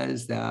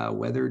because the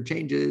weather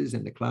changes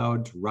and the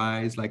clouds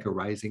rise like a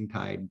rising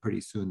tide, and pretty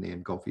soon they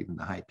engulf even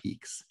the high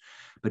peaks.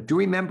 But do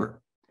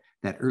remember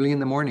that early in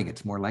the morning,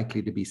 it's more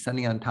likely to be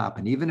sunny on top.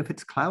 And even if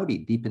it's cloudy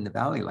deep in the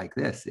valley like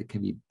this, it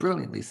can be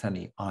brilliantly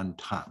sunny on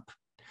top.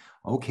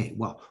 Okay,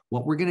 well,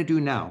 what we're going to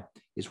do now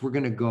is we're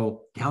going to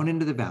go down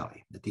into the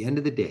valley at the end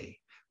of the day.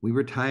 We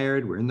were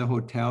tired, we're in the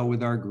hotel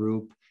with our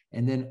group,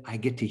 and then I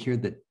get to hear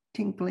the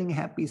tinkling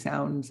happy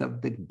sounds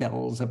of the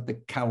bells of the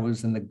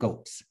cows and the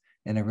goats.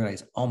 And I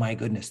realize, oh my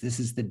goodness, this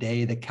is the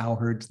day the cow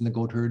herds and the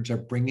goat herds are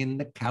bringing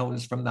the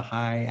cows from the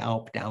high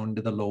Alp down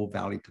to the low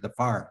valley to the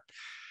farm.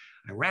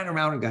 I ran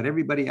around and got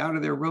everybody out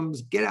of their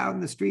rooms, get out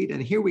in the street,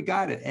 and here we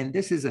got it. And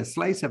this is a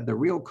slice of the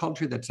real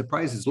culture that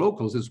surprises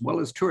locals as well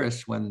as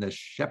tourists when the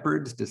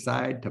shepherds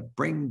decide to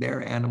bring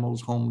their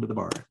animals home to the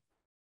barn.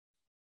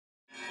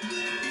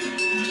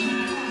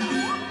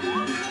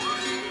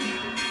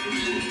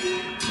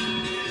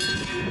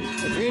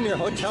 If you're in your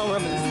hotel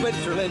room in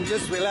Switzerland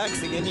just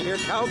relaxing and you hear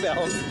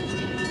cowbells,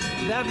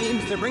 that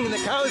means they're bringing the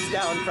cows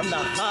down from the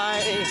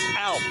high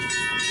Alps.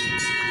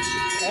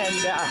 And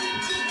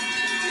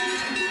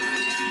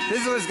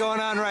this is what's going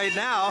on right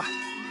now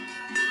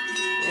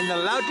in the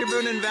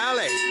Lauterbrunnen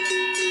Valley.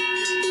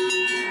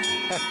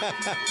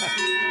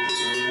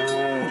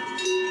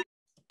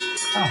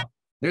 Oh,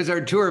 there's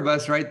our tour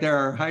bus right there,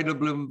 our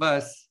Heidelblum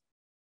bus.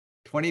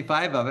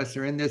 25 of us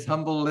are in this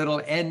humble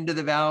little end of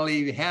the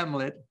valley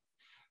hamlet,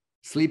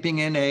 sleeping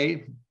in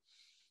a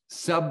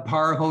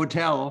subpar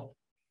hotel,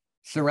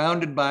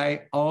 surrounded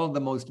by all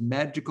the most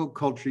magical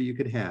culture you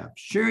could have.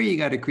 Sure, you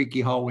got a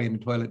creaky hallway and a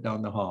toilet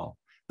down the hall,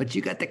 but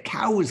you got the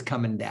cows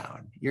coming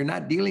down. You're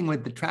not dealing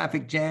with the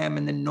traffic jam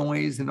and the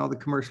noise and all the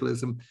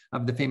commercialism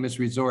of the famous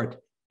resort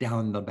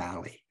down the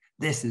valley.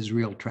 This is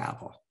real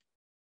travel.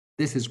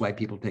 This is why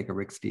people take a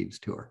Rick Steves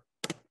tour.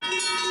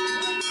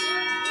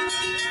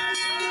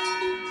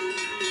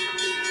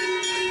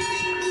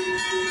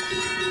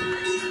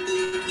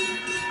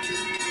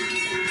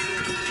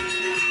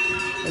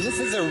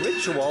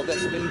 ritual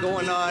that's been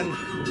going on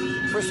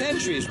for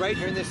centuries right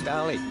here in this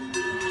valley.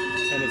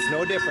 And it's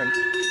no different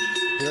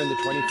here in the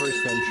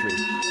 21st century.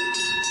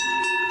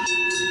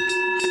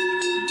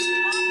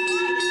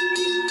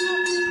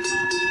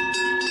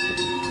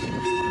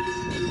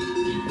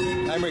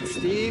 I'm Rick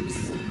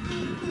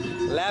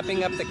Steves,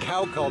 lapping up the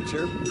cow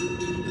culture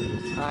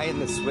high in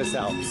the Swiss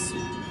Alps.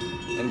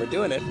 And we're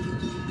doing it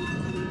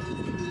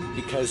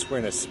because we're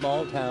in a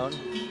small town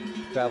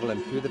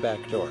traveling through the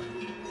back door.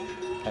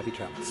 Happy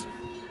travels.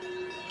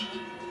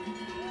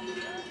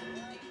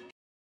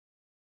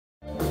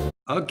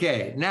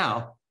 Okay,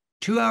 now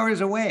 2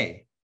 hours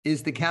away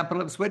is the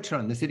capital of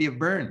Switzerland, the city of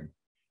Bern.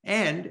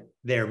 And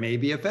there may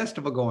be a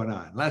festival going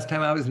on. Last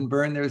time I was in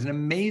Bern, there was an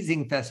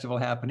amazing festival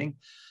happening.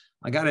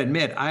 I got to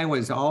admit, I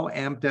was all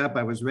amped up.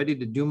 I was ready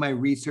to do my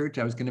research.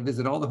 I was going to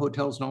visit all the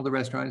hotels and all the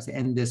restaurants.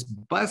 And this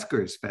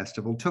buskers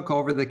festival took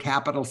over the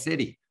capital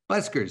city.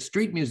 Buskers,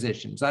 street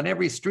musicians. On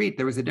every street,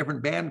 there was a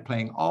different band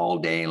playing all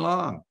day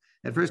long.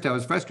 At first, I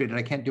was frustrated.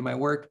 I can't do my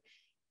work.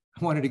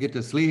 I wanted to get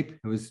to sleep.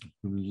 It was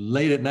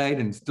late at night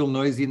and still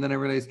noisy. And then I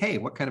realized, hey,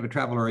 what kind of a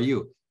traveler are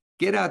you?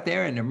 Get out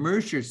there and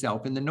immerse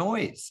yourself in the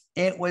noise.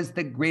 It was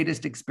the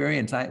greatest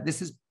experience.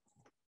 This is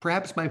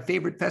perhaps my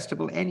favorite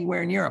festival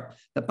anywhere in Europe,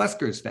 the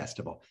Buskers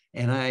Festival.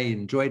 And I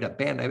enjoyed a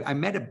band. I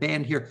met a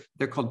band here.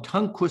 They're called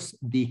Tunkus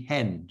the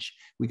Henge.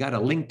 We got a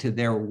link to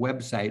their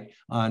website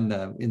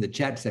in the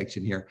chat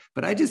section here.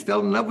 But I just fell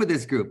in love with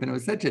this group. And it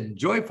was such a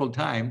joyful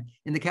time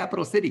in the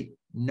capital city.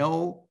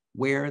 Know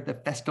where the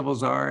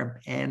festivals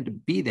are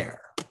and be there.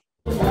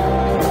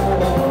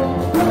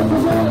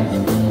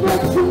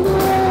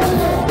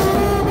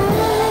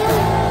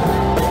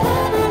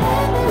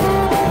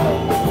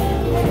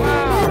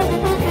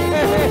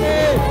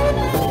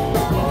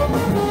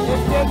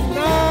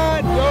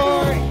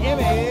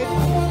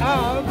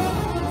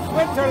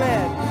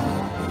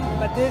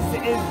 But this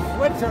is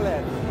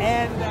Switzerland,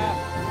 and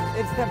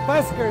it's the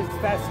Buskers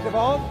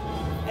Festival,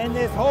 and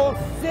this whole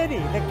city,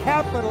 the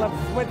capital of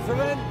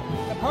Switzerland,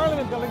 the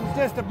Parliament building is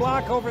just a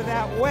block over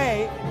that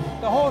way.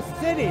 The whole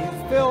city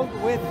is filled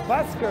with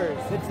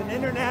buskers. It's an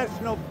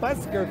international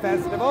busker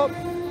festival,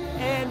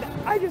 and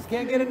I just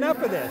can't get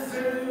enough of this.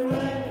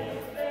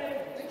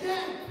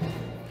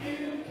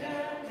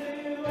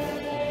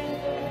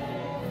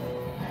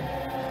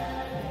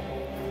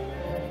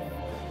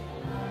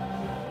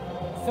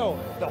 So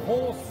the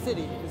whole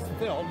city is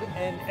filled,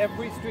 and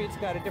every street's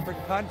got a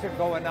different concert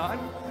going on,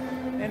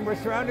 and we're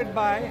surrounded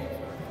by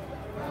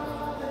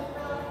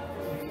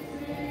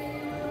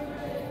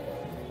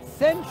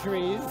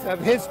centuries of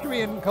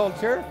history and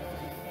culture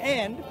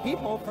and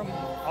people from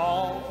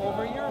all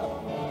over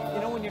Europe.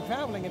 You know, when you're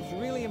traveling, it's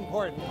really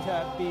important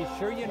to be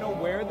sure you know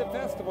where the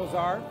festivals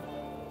are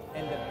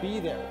and to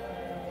be there.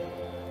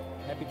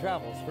 Happy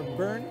travels from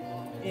Bern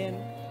in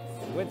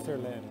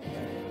Switzerland.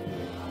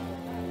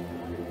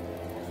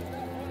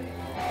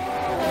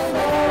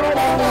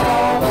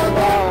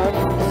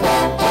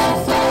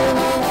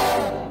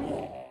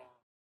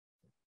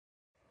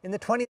 In the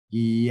 20s.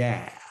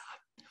 Yeah.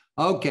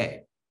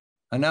 Okay.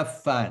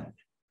 Enough fun.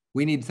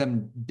 We need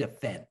some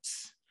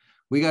defense.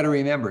 We got to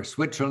remember,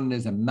 Switzerland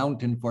is a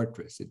mountain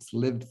fortress. It's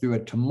lived through a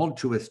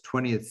tumultuous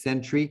 20th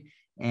century.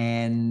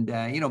 And,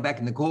 back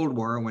in the Cold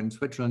War, when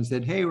Switzerland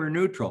said, hey, we're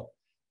neutral,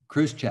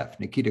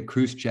 Nikita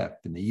Khrushchev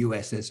in the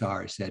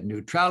USSR said,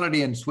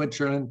 neutrality in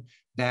Switzerland,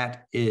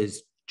 that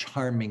is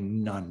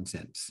charming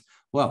nonsense.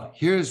 Well,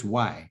 here's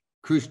why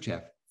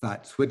Khrushchev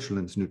thought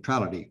Switzerland's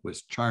neutrality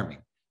was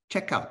charming.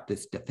 Check out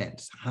this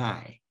defense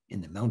high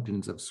in the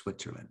mountains of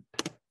Switzerland.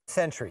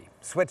 Century,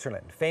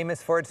 Switzerland,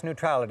 famous for its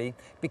neutrality,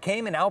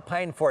 became an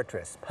alpine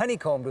fortress,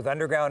 honeycombed with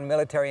underground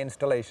military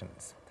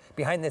installations.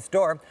 Behind this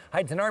door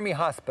hides an army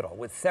hospital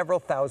with several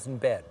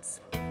thousand beds.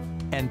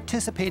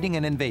 Anticipating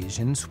an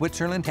invasion,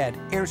 Switzerland had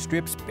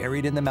airstrips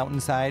buried in the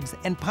mountainsides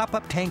and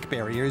pop-up tank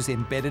barriers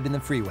embedded in the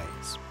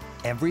freeways.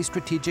 Every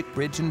strategic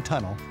bridge and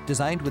tunnel,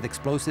 designed with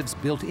explosives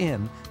built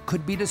in,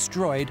 could be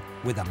destroyed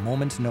with a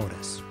moment's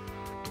notice.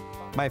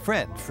 My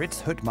friend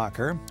Fritz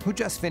Huttmacher, who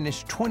just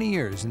finished 20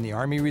 years in the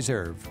Army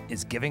Reserve,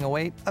 is giving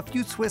away a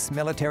few Swiss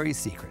military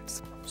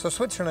secrets. So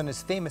Switzerland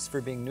is famous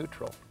for being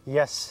neutral.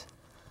 Yes,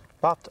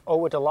 but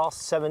over the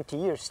last 70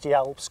 years, the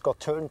Alps got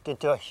turned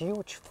into a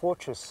huge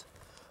fortress.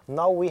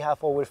 Now we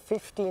have over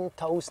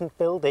 15,000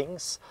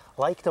 buildings,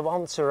 like the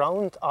ones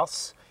around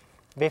us,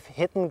 with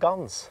hidden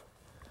guns.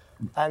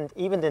 And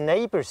even the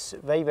neighbors,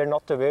 they were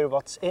not aware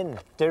what's in.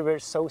 They were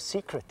so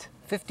secret.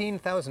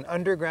 15,000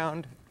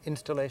 underground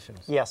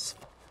installations. Yes.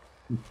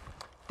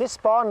 This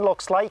barn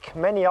looks like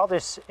many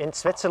others in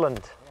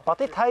Switzerland,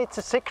 but it hides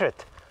a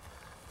secret.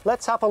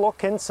 Let's have a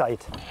look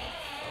inside.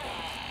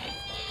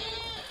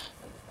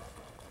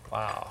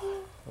 Wow,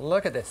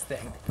 look at this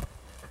thing.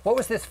 What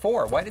was this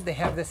for? Why did they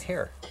have this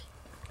here?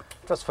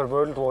 It was for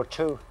World War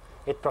II.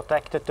 It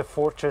protected the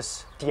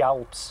fortress, the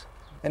Alps.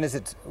 And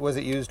was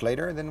it used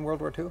later than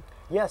World War II?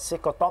 Yes,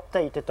 it got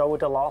updated over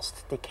the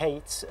last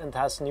decades and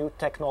has new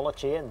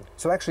technology in.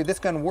 So actually this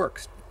gun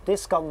works?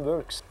 This gun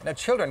works. Now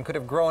children could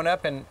have grown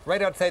up and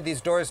right outside these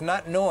doors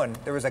not knowing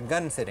there was a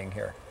gun sitting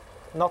here.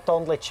 not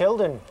only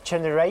children,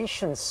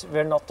 generations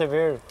were not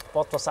aware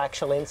what was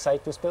actually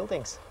inside those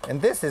buildings.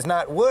 And this is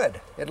not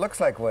wood. It looks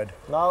like wood.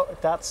 No,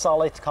 that's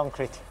solid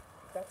concrete.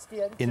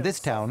 In this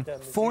town,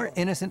 4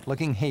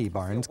 innocent-looking hay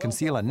barns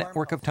conceal a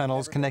network of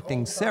tunnels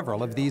connecting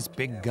several of these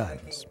big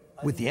guns.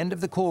 With the end of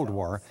the Cold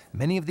War,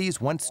 many of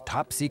these once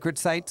top-secret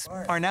sites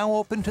are now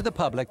open to the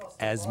public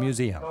as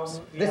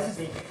museums. This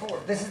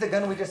is the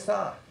gun we just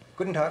saw.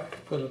 Guten Tag.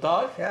 Guten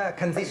Tag. Yeah,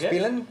 kann Sie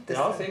spielen?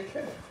 Ja,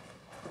 sicher.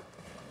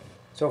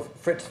 So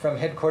Fritz, from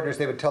headquarters,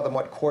 they would tell them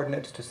what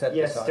coordinates to set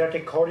this on. Yes, they're the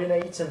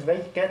coordinates, and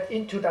they get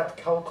into that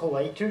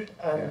calculator,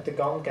 and the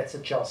gun gets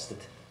adjusted.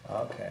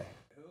 Okay.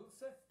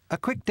 A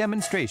quick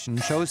demonstration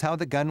shows how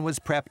the gun was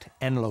prepped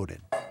and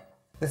loaded.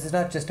 This is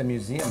not just a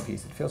museum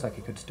piece. It feels like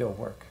it could still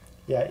work.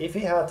 Yeah, if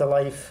we had a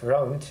live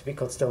round, we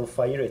could still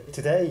fire it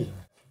today.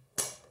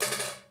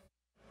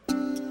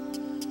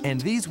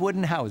 And these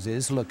wooden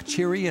houses look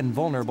cheery and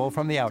vulnerable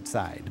from the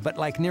outside, but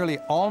like nearly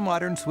all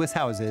modern Swiss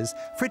houses,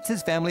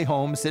 Fritz's family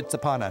home sits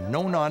upon a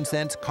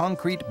no-nonsense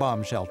concrete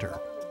bomb shelter.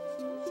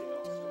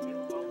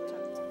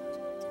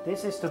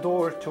 This is the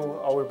door to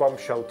our bomb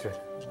shelter.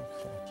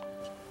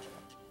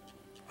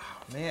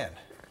 Oh, man.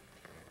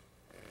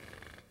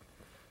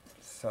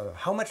 So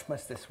how much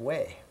must this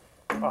weigh?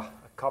 A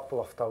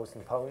couple of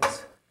thousand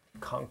pounds.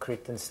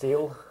 Concrete and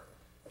steel.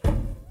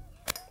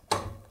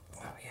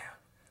 Wow, yeah.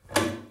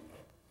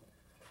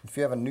 If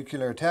you have a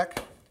nuclear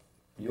attack,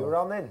 You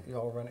run in. You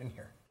all run in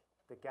here.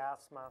 The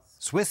gas mask.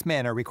 Swiss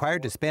men are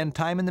required to spend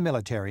time in the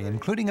military,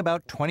 including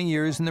about 20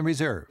 years in the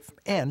reserve.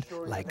 And,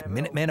 like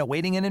Minutemen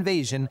awaiting an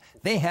invasion,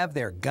 they have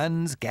their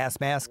guns, gas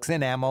masks,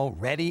 and ammo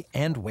ready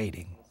and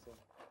waiting.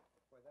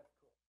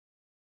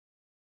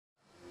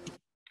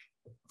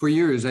 For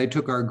years, I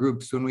took our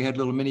groups when we had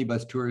little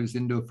minibus tours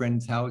into a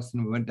friend's house,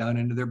 and we went down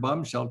into their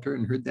bomb shelter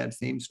and heard that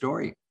same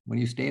story. When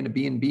you stay in a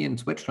B&B in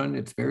Switzerland,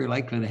 it's very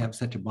likely to have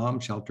such a bomb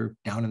shelter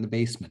down in the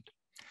basement.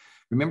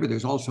 Remember,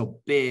 there's also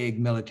big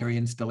military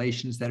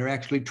installations that are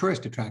actually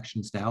tourist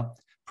attractions now.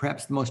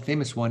 Perhaps the most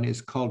famous one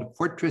is called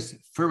Fortress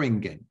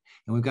Thuringen,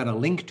 and we've got a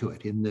link to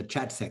it in the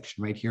chat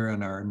section right here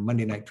on our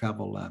Monday Night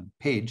Travel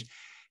page.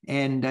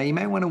 And you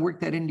might want to work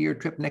that into your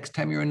trip next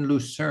time you're in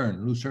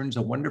Lucerne. Lucerne's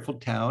a wonderful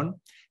town.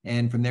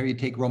 And from there, you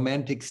take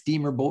romantic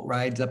steamer boat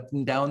rides up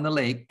and down the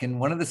lake. And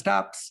one of the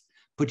stops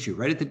puts you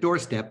right at the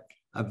doorstep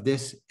of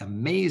this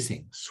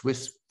amazing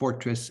Swiss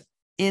fortress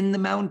in the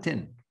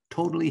mountain,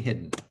 totally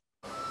hidden.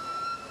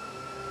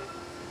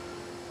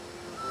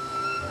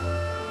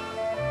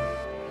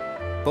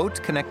 Boats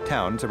connect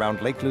towns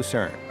around Lake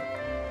Lucerne.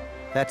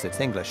 That's its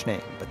English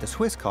name, but the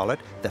Swiss call it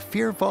the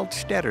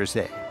Vierwaldstätter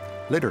See,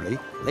 literally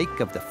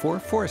Lake of the Four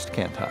Forest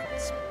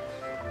Cantons.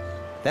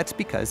 That's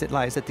because it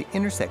lies at the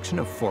intersection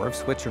of 4 of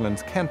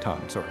Switzerland's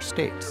cantons, or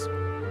states.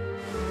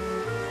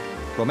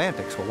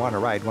 Romantics will want to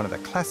ride one of the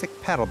classic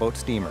paddleboat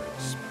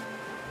steamers.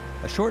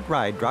 A short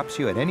ride drops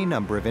you at any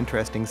number of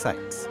interesting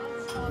sites,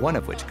 one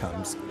of which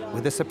comes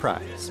with a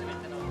surprise.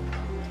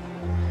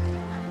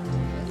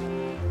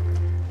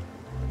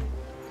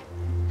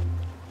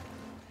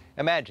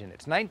 Imagine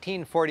it's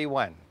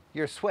 1941.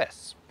 You're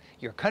Swiss.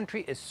 Your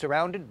country is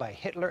surrounded by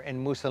Hitler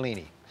and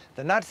Mussolini.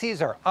 The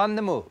Nazis are on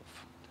the move.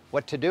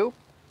 What to do?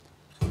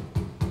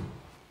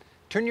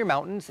 Turn your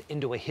mountains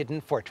into a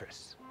hidden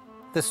fortress.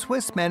 The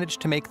Swiss managed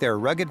to make their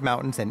rugged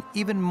mountains an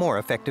even more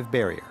effective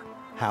barrier.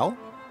 How?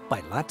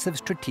 By lots of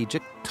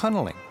strategic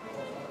tunneling.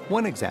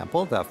 One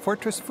example, the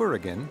Fortress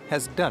Thuringen,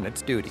 has done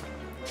its duty.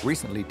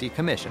 Recently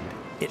decommissioned,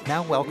 it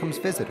now welcomes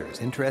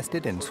visitors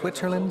interested in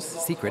Switzerland's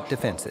secret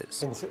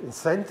defenses. In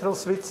central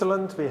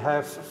Switzerland, we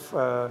have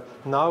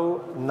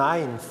now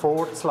 9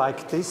 forts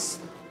like this,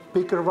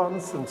 bigger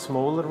ones and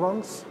smaller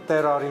ones.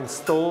 There are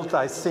installed,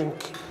 I think,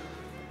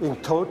 in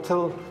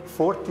total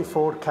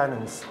 44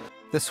 cannons.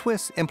 The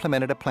Swiss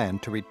implemented a plan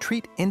to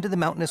retreat into the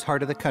mountainous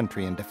heart of the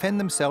country and defend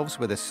themselves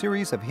with a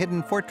series of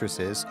hidden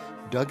fortresses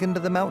dug into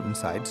the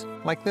mountainsides,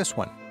 like this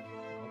one.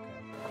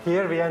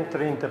 Here we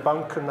enter into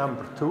bunker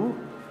number 2.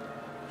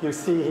 You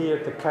see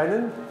here the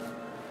cannon.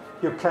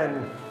 You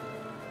can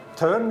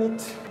turn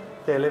it,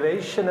 the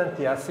elevation and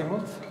the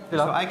azimuth.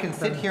 So I can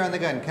sit here on the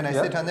gun. Can I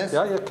sit on this?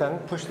 Yeah, you can.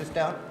 Push this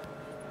down?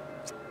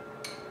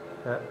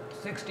 Yeah.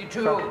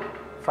 62.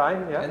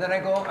 Fine, yeah. And then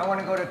I want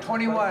to go to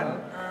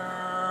 21.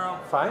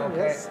 Fine, Okay,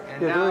 yes.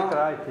 and You do now- it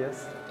right,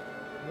 yes.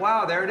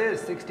 Wow, there it is,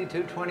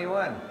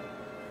 6221,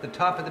 the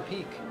top of the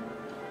peak.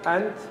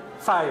 And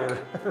fire.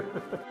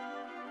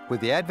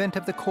 With the advent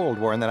of the Cold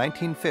War in the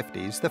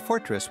 1950s, the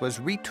fortress was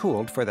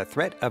retooled for the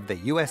threat of the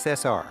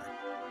USSR.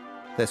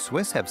 The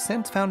Swiss have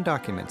since found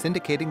documents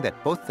indicating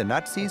that both the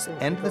Nazis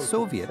and the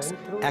Soviets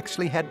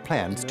actually had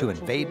plans to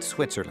invade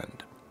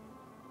Switzerland.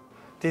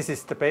 This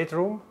is the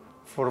bedroom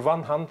for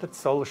 100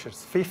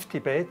 soldiers, 50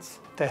 beds.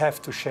 They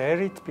have to share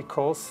it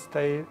because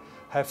they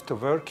have to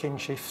work in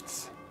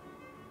shifts.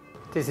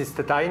 This is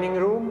the dining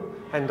room,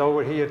 and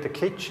over here the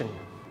kitchen.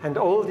 And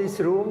all these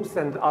rooms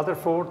and other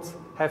forts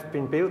have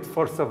been built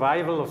for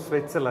survival of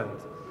Switzerland.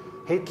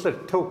 Hitler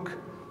took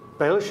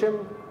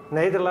Belgium,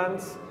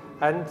 Netherlands,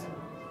 and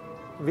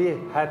we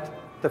had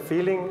the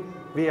feeling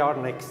We are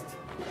next.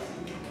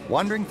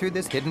 Wandering through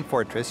this hidden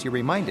fortress, you're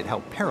reminded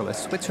how perilous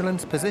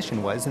Switzerland's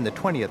position was in the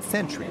 20th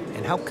century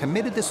and how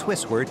committed the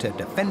Swiss were to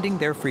defending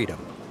their freedom.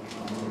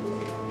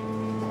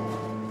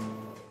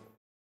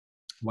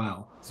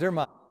 Wow.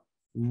 Zermatt.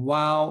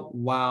 Wow,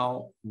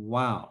 wow,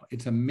 wow.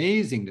 It's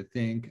amazing to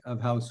think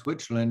of how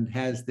Switzerland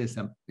has this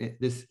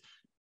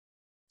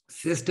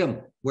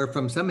system where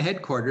from some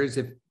headquarters,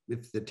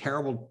 if the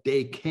terrible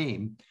day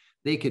came,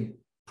 they could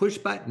push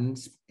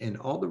buttons and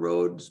all the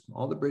roads,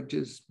 all the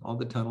bridges, all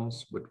the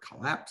tunnels would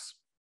collapse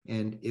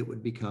and it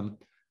would become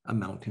a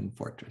mountain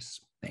fortress.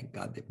 Thank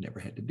God they've never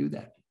had to do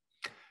that.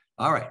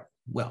 All right,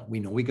 well, we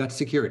know we got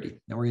security.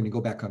 Now we're going to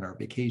go back on our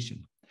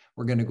vacation.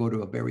 We're going to go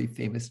to a very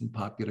famous and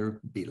popular,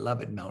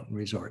 beloved mountain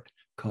resort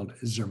called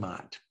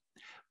Zermatt.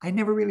 I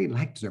never really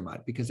liked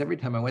Zermatt because every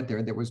time I went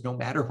there, there was no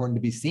Matterhorn to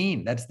be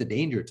seen. That's the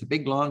danger. It's a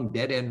big, long,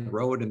 dead-end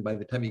road. And by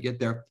the time you get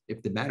there,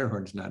 if the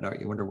Matterhorn's not out,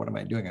 you wonder, what am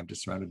I doing? I'm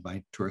just surrounded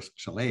by tourist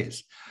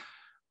chalets.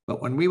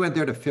 But when we went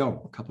there to film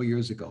a couple of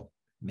years ago,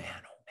 man,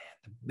 oh man,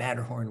 the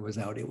Matterhorn was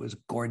out. It was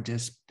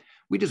gorgeous.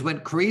 We just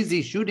went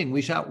crazy shooting.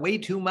 We shot way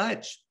too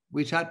much.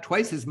 We shot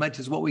twice as much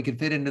as what we could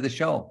fit into the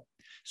show.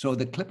 So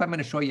the clip I'm going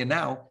to show you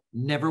now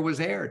never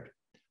was aired.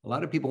 A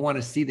lot of people want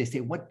to see, they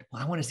say,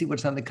 I want to see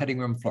what's on the cutting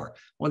room floor.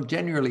 Well,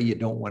 generally you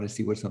don't want to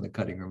see what's on the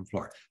cutting room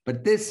floor,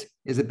 but this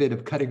is a bit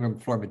of cutting room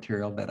floor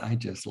material that I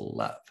just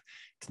love.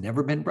 It's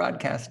never been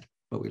broadcast,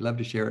 but we love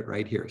to share it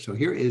right here. So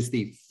here is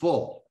the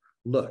full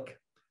look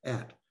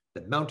at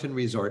the mountain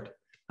resort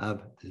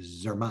of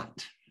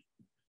Zermatt,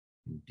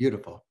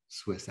 beautiful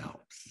Swiss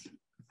Alps.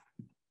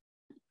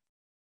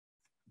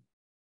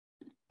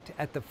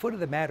 At the foot of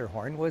the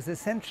Matterhorn was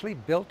essentially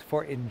built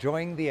for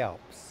enjoying the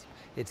Alps.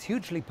 It's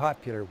hugely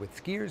popular with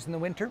skiers in the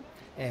winter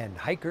and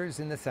hikers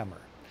in the summer.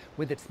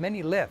 With its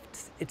many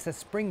lifts, it's a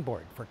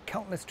springboard for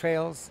countless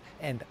trails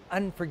and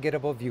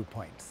unforgettable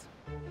viewpoints.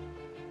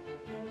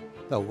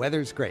 The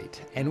weather's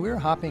great, and we're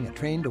hopping a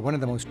train to one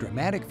of the most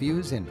dramatic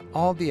views in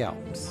all the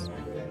Alps.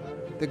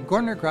 The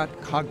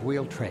Gornergrat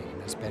cogwheel train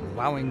has been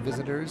wowing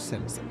visitors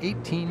since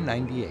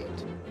 1898.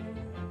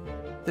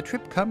 The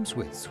trip comes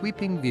with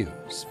sweeping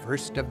views,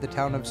 first of the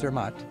town of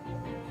Zermatt,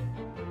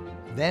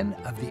 then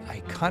of the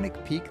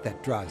iconic peak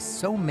that draws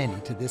so many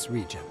to this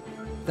region,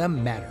 the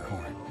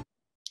Matterhorn.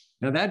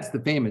 Now that's the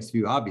famous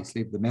view,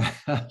 obviously, of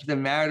the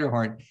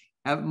Matterhorn.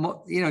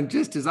 You know,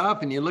 just as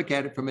often you look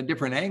at it from a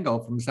different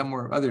angle from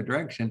somewhere other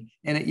direction,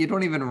 and you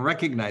don't even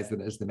recognize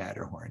it as the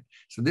Matterhorn.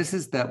 So this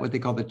is what they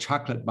call the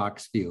chocolate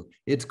box view.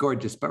 It's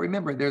gorgeous, but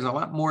remember, there's a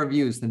lot more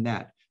views than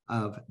that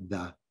of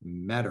the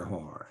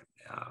Matterhorn.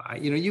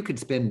 You know, you could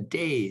spend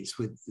days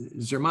with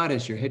Zermatt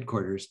as your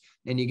headquarters,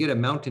 and you get a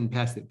mountain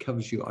pass that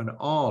covers you on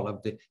all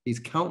of these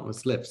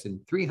countless lifts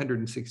in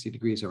 360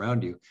 degrees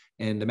around you.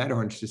 And the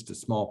Matterhorn is just a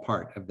small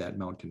part of that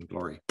mountain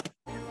glory.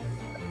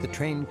 The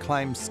train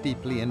climbs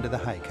steeply into the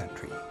high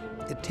country.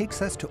 It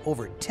takes us to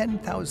over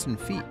 10,000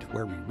 feet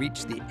where we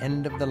reach the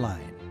end of the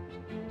line.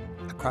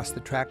 Across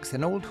the tracks,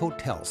 an old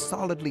hotel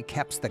solidly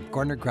caps the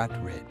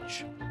Gornergrat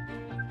Ridge.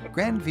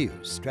 Grand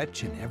views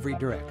stretch in every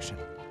direction.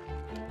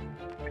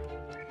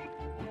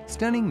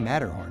 Stunning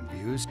Matterhorn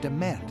views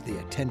demand the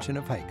attention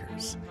of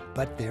hikers,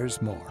 but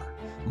there's more.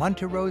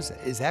 Monte Rosa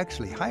is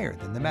actually higher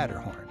than the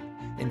Matterhorn.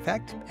 In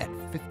fact, at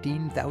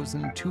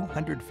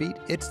 15,200 feet,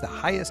 it's the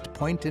highest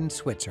point in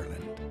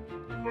Switzerland.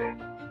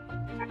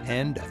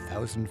 And a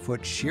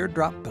 1,000-foot sheer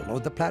drop below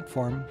the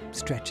platform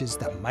stretches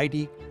the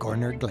mighty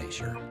Gorner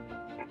Glacier.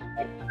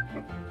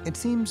 It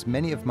seems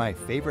many of my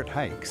favorite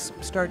hikes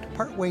start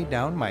partway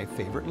down my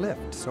favorite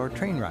lifts or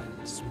train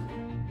rides.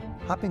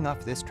 Hopping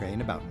off this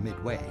train about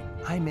midway,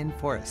 I'm in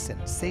for a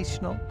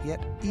sensational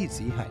yet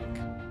easy hike.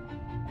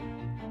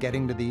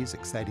 Getting to these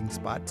exciting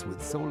spots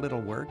with so little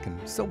work and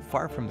so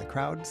far from the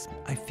crowds,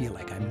 I feel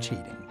like I'm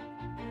cheating.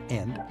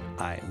 And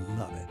I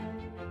love it.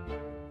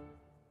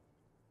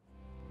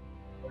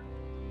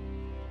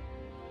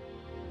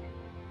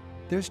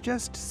 There's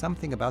just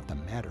something about the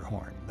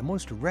Matterhorn, the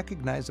most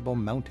recognizable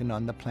mountain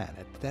on the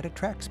planet, that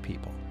attracts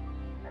people.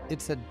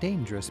 It's a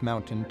dangerous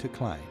mountain to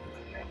climb.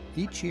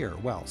 Each year,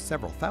 while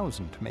several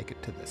thousand make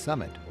it to the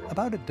summit,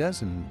 about a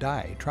dozen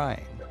die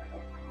trying.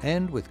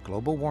 And with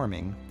global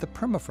warming, the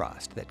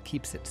permafrost that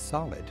keeps it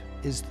solid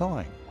is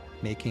thawing,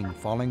 making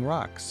falling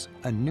rocks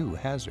a new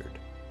hazard.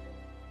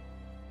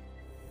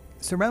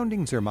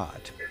 Surrounding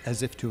Zermatt,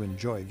 as if to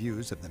enjoy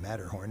views of the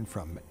Matterhorn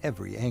from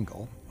every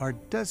angle, are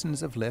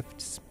dozens of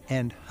lifts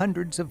and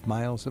hundreds of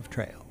miles of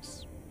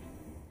trails.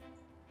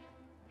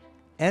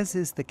 As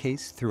is the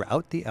case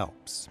throughout the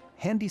Alps,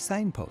 handy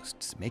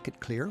signposts make it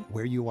clear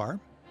where you are,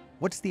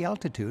 what's the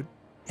altitude,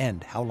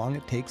 and how long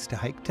it takes to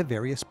hike to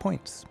various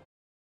points.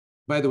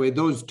 By the way,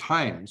 those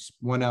times,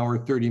 1 hour,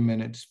 30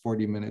 minutes,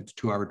 40 minutes,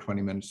 2 hour,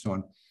 20 minutes, so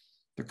on,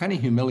 they're kind of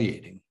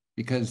humiliating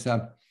because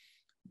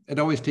it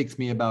always takes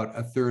me about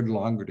a third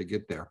longer to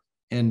get there.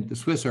 And the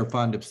Swiss are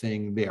fond of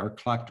saying they are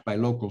clocked by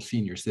local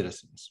senior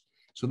citizens.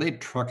 So they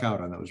truck out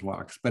on those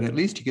walks, but at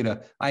least you get an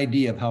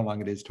idea of how long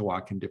it is to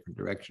walk in different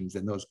directions.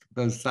 And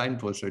those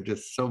signposts are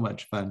just so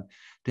much fun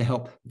to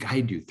help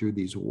guide you through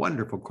these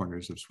wonderful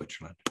corners of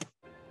Switzerland.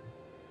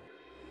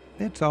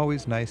 It's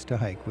always nice to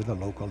hike with a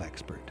local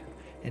expert.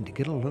 And to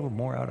get a little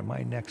more out of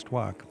my next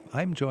walk,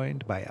 I'm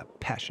joined by a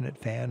passionate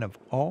fan of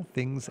all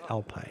things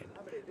alpine,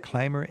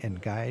 climber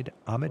and guide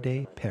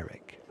Amédée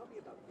Perrig.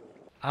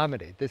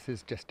 Amédée, this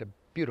is just a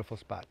beautiful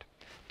spot.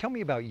 Tell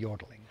me about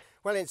yodeling.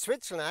 Well, in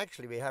Switzerland,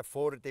 actually, we have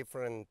 4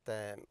 different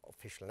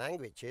official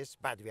languages,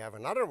 but we have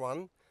another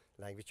one,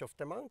 language of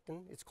the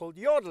mountain. It's called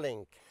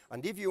yodeling.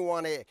 And if you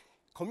want to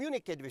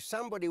communicate with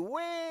somebody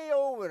way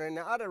over in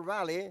the other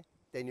valley,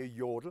 then you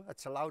yodel.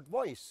 It's a loud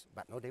voice,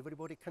 but not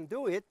everybody can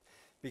do it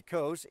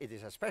because it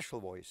is a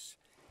special voice.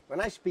 When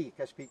I speak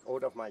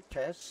out of my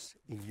chest.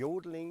 In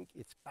yodeling,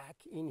 it's back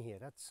in here.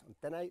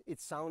 It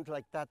sounds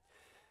like that.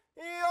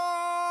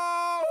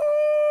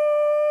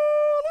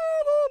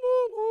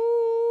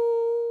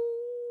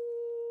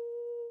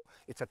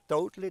 It's a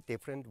totally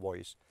different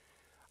voice.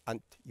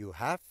 And you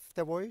have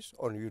the voice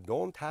or you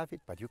don't have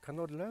it, but you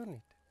cannot learn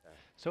it.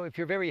 So if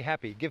you're very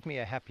happy, give me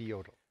a happy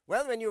yodel.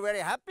 Well, when you're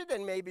very happy,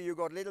 then maybe you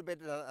got a little bit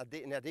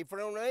in a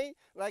different way,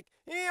 like.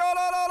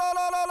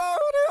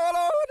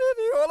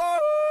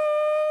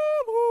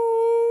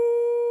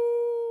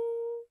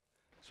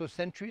 So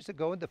centuries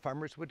ago, the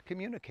farmers would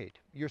communicate.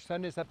 Your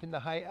son is up in the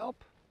high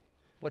Alp.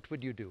 What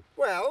would you do?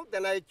 Well,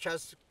 then I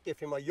just give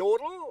him a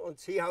yodel and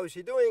see how is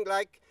he doing,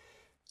 like.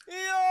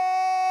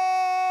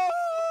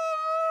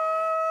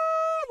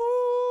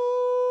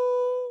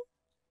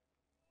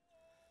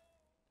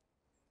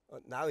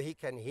 And now he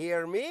can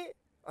hear me,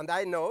 and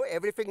I know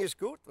everything is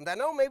good, and I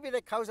know maybe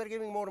the cows are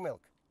giving more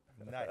milk.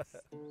 Nice.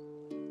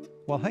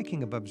 While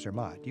hiking above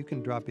Zermatt, you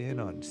can drop in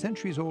on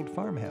centuries-old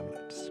farm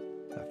hamlets.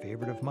 A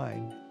favorite of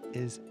mine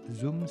is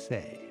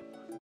Zumsee.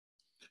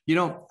 You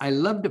know, I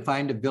love to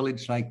find a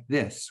village like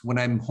this when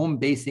I'm home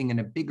basing in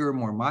a bigger,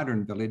 more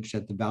modern village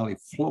at the valley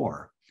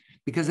floor,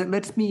 because it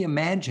lets me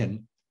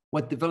imagine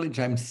what the village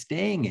I'm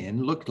staying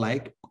in looked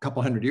like a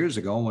couple hundred years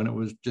ago when it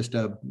was just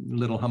a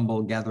little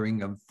humble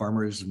gathering of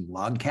farmers and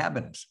log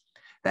cabins.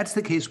 That's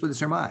the case with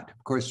Zermatt.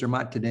 Of course,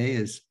 Zermatt today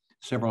is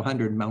several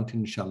hundred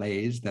mountain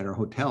chalets that are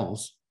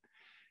hotels.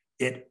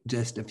 It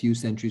just a few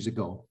centuries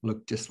ago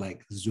looked just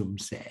like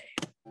Zumsee.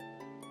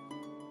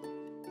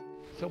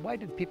 So why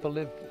did people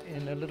live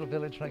in a little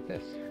village like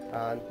this?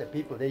 And the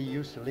people, they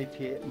used to live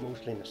here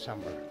mostly in the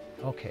summer.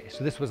 Okay,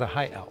 so this was a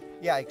high Alp.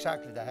 Yeah,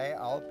 exactly, the high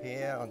Alp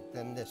here, and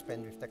then they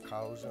spend with the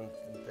cows and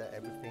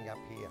everything up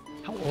here.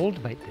 How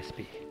old might this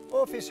be?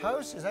 Oh, of his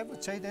houses, I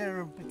would say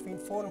they're between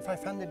 400 and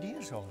 500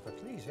 years old,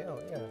 at least, yeah.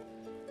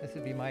 This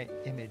would be my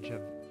image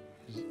of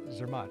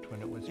Zermatt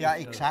when it was. Yeah,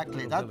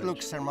 exactly. That village.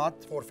 looks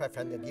Zermatt 400 or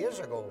 500 years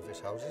ago. His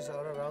houses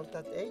are around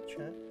that age.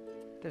 Huh?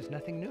 There's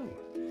nothing new.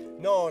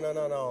 No.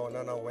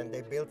 When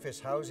they built his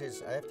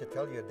houses, I have to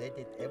tell you, they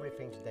did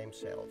everything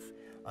themselves.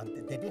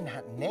 And they didn't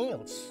have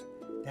nails.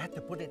 They had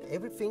to put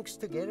everything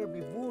together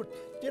with wood.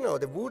 You know,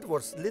 the wood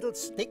was little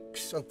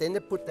sticks, and then they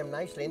put them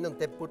nicely in, and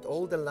they put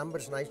all the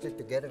lumbers nicely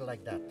together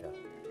like that.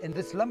 And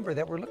this lumber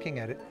that we're looking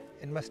at,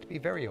 it must be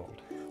very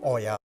old. Oh,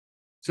 yeah.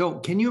 So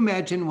can you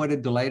imagine what a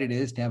delight it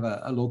is to have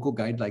a local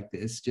guide like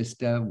this,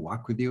 just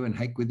walk with you and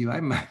hike with you?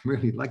 I'm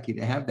really lucky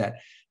to have that.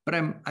 But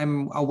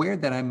I'm aware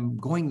that I'm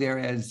going there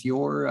as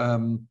your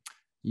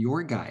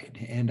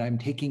guide, and I'm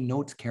taking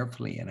notes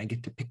carefully, and I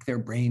get to pick their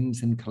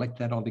brains and collect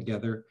that all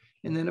together.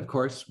 And then, of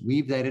course,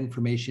 weave that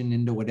information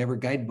into whatever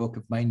guidebook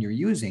of mine you're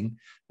using.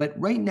 But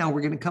right now,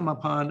 we're going to come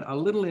upon a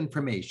little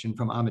information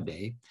from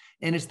Amédée,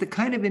 and it's the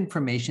kind of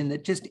information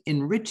that just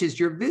enriches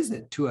your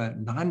visit to a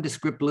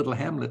nondescript little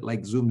hamlet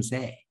like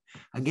Zumsee.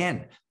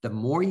 Again, the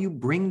more you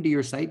bring to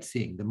your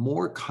sightseeing, the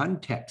more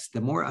context,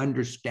 the more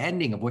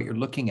understanding of what you're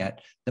looking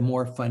at, the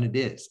more fun it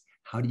is.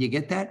 How do you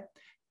get that?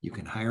 You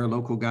can hire a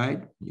local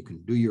guide, you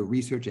can do your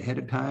research ahead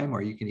of time,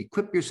 or you can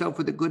equip yourself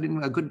with a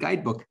good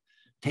guidebook.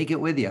 Take it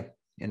with you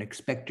and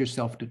expect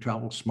yourself to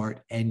travel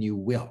smart, and you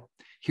will.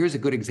 Here's a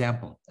good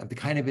example of the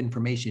kind of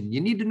information you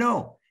need to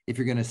know if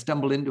you're going to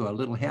stumble into a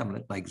little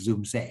hamlet like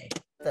Zumsee.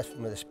 That's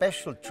from a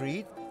special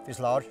tree, this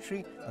large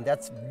tree, and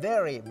that's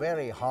very,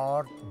 very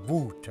hard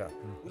wood.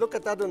 Look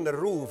at that on the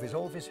roof, it's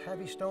all these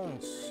heavy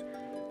stones.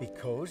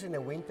 Because in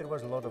the winter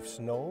was a lot of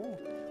snow,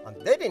 and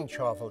they didn't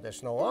shovel the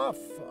snow off,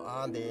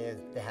 and they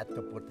had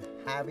to put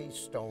heavy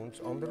stones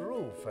on the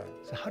roof.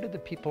 So how did the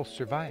people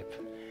survive?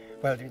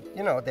 Well,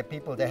 you know, the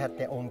people, they had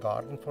their own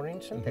garden, for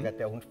instance. They got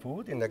their own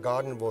food. In the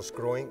garden was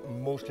growing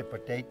mostly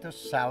potatoes,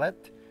 salad,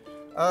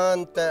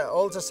 and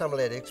also some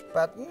lettuce,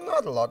 but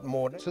not a lot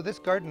more. So this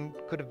garden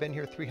could have been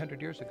here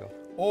 300 years ago?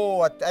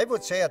 Oh, I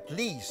would say at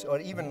least, or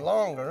even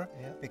longer,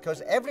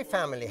 because every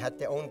family had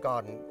their own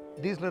garden.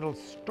 These little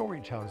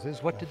storage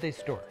houses, what did they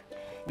store?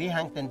 We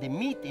hung the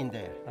meat in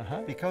there,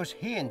 because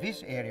here in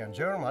this area in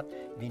Zermatt,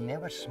 we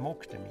never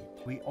smoked the meat.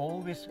 We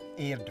always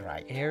air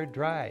dried. Air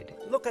dried.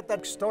 Look at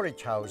that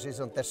storage houses,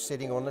 and they're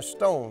sitting on a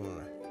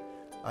stone.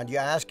 And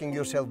you're asking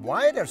yourself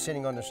why they're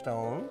sitting on a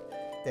stone.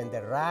 then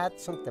the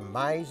rats and the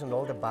mice and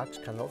all the bugs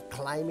come all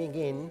climbing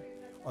in,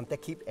 and they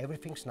keep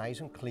everything nice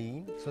and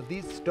clean. So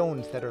these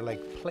stones that are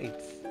like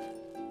plates,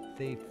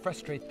 they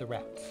frustrate the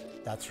rats.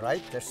 That's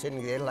right, they're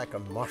sitting there like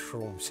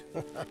mushrooms.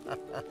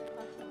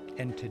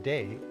 And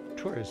today,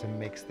 tourism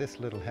makes this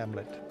little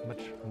hamlet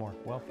much more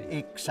wealthy.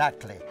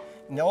 Exactly.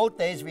 In the old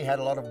days, we had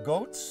a lot of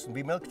goats.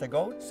 We milked the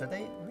goats, so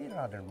we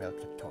rather milk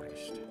the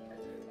tourists.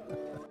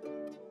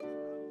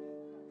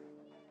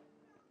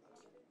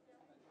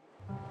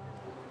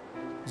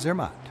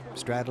 Zermatt,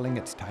 straddling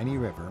its tiny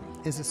river,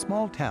 is a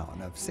small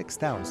town of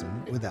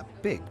 6,000 with a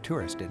big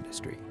tourist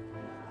industry.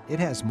 It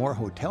has more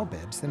hotel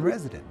beds than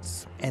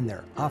residents, and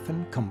they're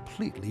often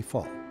completely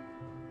full.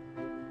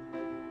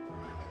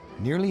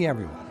 Nearly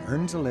everyone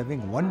earns a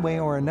living one way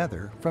or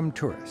another from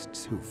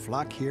tourists who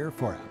flock here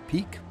for a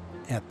peek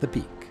at the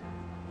peak.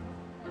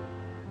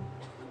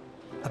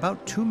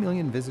 About 2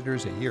 million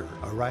visitors a year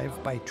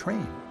arrive by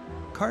train.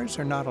 Cars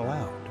are not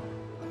allowed.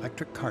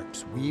 Electric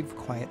carts weave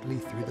quietly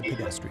through the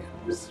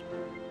pedestrians.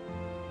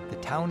 The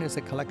town is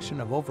a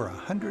collection of over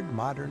 100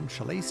 modern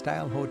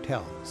chalet-style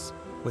hotels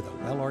with a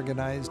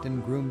well-organized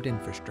and groomed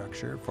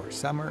infrastructure for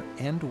summer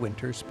and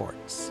winter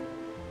sports.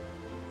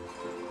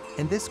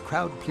 And this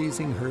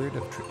crowd-pleasing herd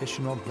of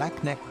traditional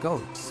black-neck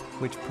goats,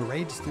 which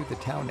parades through the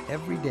town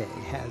every day,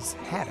 has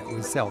had it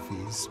with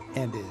selfies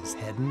and is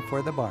heading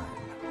for the barn.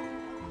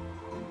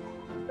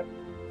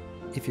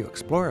 If you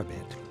explore a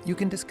bit, you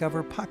can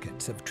discover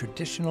pockets of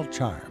traditional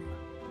charm.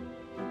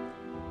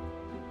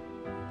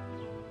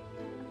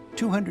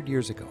 200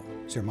 years ago,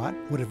 Zermatt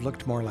would have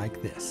looked more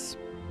like this.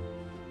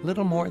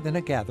 Little more than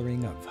a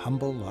gathering of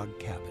humble log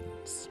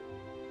cabins.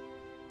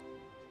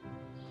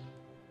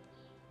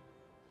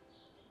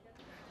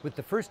 With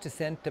the first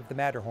ascent of the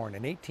Matterhorn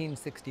in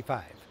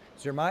 1865,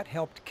 Zermatt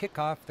helped kick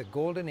off the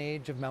golden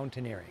age of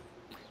mountaineering.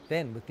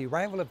 Then, with the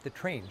arrival of the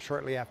train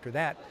shortly after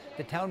that,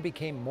 the town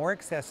became more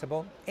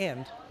accessible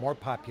and more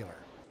popular.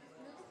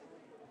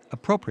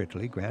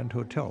 Appropriately, grand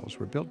hotels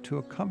were built to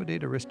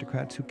accommodate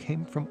aristocrats who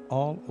came from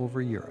all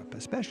over Europe,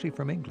 especially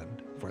from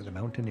England, for the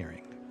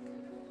mountaineering.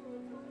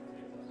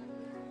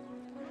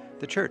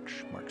 The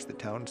church marks the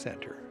town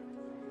center.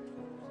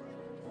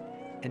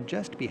 And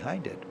just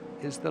behind it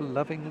is the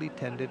lovingly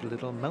tended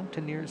little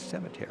Mountaineers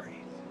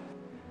Cemetery.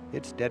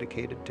 It's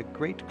dedicated to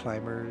great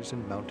climbers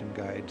and mountain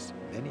guides,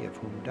 many of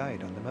whom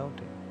died on the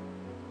mountain.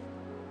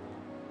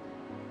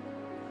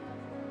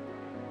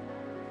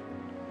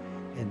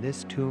 And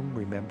this tomb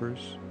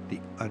remembers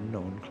the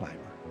unknown climber.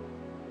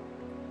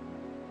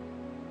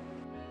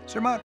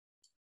 Zermatt.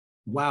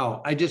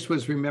 Wow, I just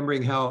was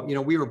remembering how,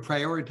 we were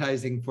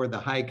prioritizing for the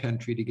high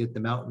country to get the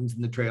mountains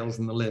and the trails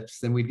and the lifts.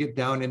 Then we'd get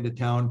down into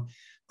town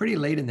pretty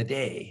late in the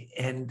day.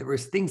 And there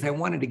was things I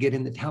wanted to get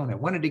in the town. I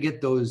wanted to get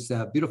those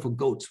beautiful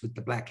goats with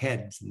the black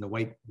heads and the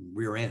white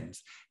rear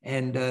ends.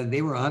 And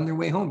they were on their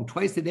way home.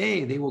 Twice a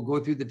day, they will go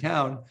through the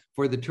town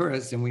for the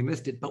tourists, and we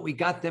missed it. But we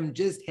got them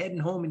just heading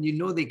home,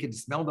 and they could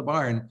smell the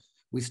barn.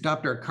 We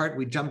stopped our cart,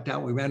 we jumped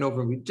out, we ran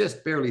over, and we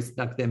just barely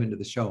snuck them into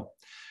the show.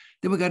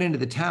 Then we got into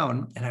the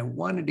town, and I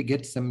wanted to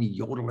get some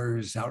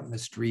yodelers out in the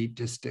street,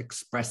 just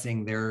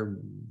expressing their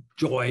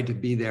joy to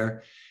be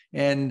there.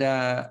 And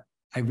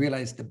I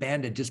realized the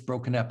band had just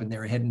broken up and they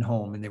were heading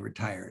home and they were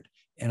tired.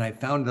 And I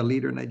found the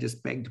leader and I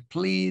just begged,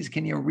 please,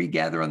 can you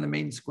regather on the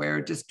main square?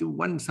 Just do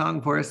one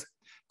song for us.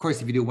 Of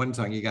course, if you do one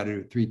song, you got to do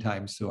it 3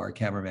 times. So our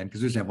cameraman,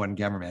 because we just have one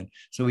cameraman,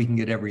 so we can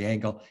get every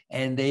angle.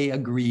 And they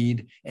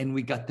agreed, and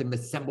we got them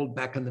assembled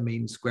back on the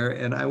main square.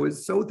 And I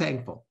was so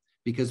thankful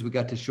because we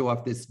got to show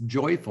off this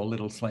joyful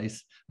little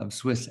slice of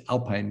Swiss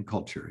alpine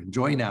culture.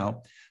 Enjoy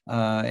now.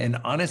 And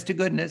honest to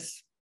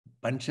goodness,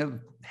 bunch of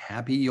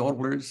happy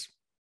yodelers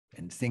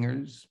and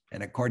singers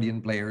and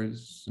accordion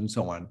players and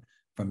so on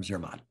from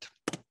Zermatt.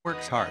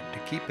 Works hard to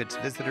keep its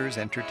visitors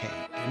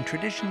entertained, and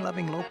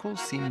tradition-loving locals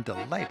seem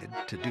delighted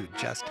to do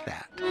just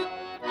that.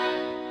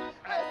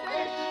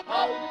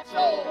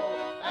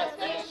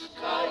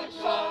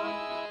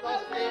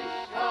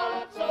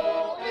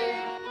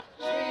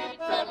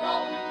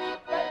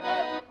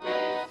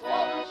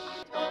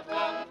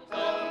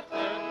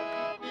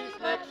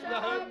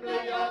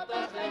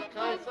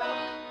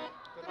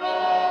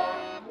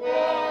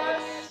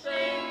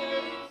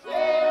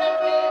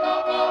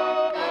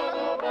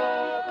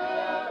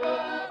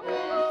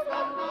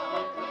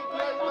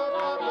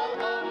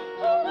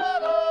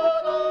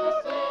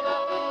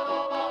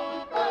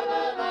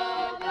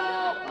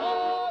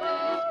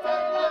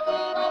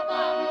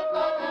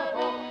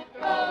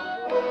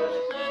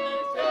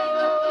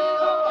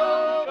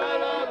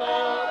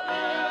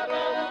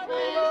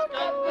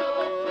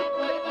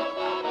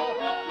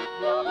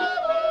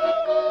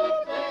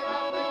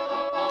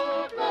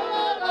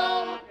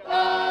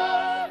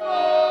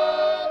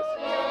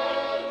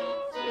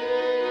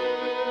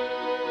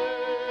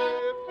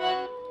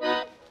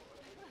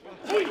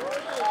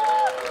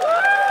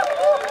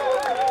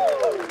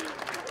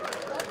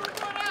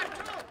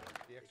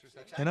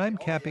 And I'm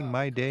capping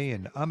my day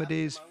in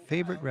Amadei's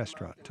favorite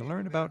restaurant to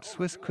learn about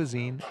Swiss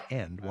cuisine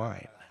and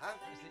wine.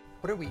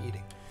 What are we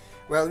eating?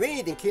 Well, we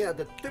eat in here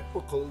the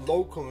typical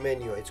local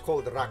menu. It's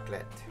called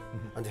raclette.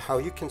 And how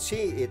you can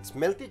see, it's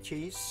melted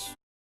cheese.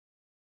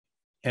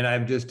 And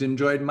I've just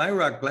enjoyed my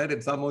raclette.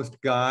 It's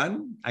almost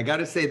gone. I got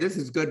to say, this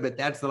is good, but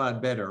that's a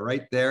lot better.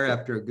 Right there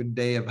after a good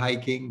day of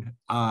hiking,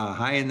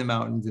 high in the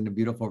mountains in a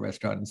beautiful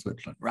restaurant in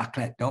Switzerland.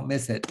 Raclette, don't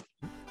miss it.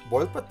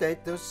 Boiled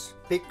potatoes,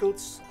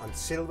 pickles, and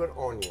silver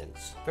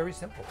onions. Very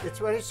simple. It's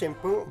very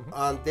simple,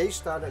 and they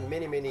started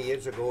many, many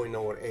years ago in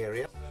our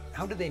area.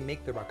 How do they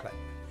make the raclette?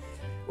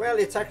 Well,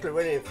 it's actually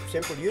very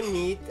simple. You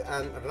need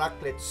a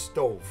raclette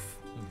stove.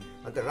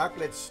 And the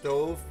raclette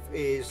stove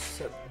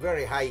is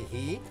very high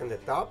heat on the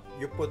top.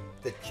 You put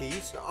the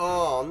cheese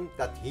on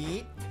that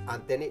heat,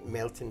 and then it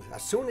melts. And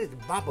as soon as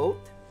it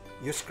bubbled,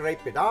 you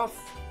scrape it off,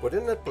 put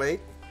it in a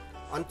plate,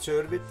 and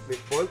serve it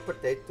with boiled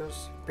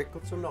potatoes,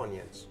 pickles, and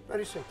onions.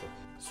 Very simple.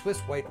 Swiss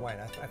white wine,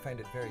 I find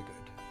it very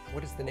good.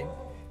 What is the name?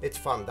 It's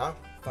Fanda.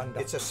 Fanda.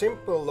 It's a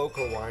simple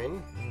local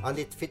wine, and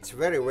it fits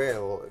very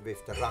well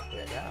with the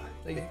raclette.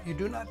 Yeah. You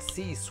do not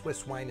see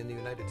Swiss wine in the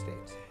United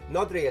States.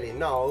 Not really,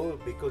 no,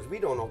 because we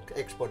don't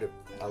export it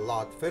a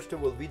lot. First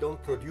of all, we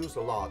don't produce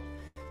a lot.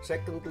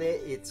 Secondly,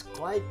 it's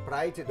quite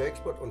pricey to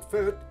export. And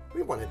third,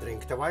 we want to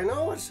drink the wine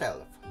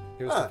ourselves.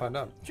 Here's to find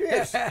out.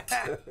 Cheers!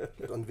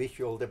 And wish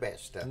you all the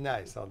best.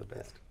 Nice, all the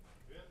best.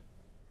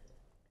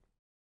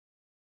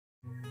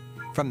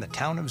 From the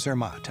town of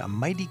Zermatt, a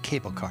mighty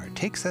cable car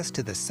takes us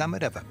to the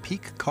summit of a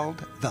peak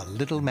called the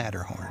Little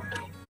Matterhorn.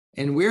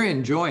 And we're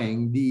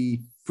enjoying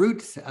the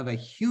fruits of a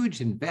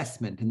huge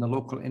investment in the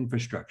local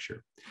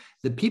infrastructure.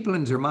 The people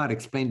in Zermatt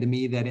explained to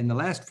me that in the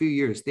last few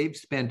years, they've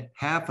spent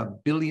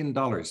 $500 million,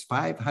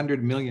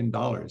 $500 million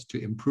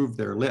to improve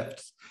their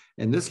lifts.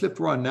 And this lift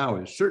we're on now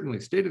is certainly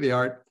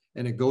state-of-the-art,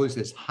 and it goes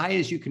as high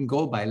as you can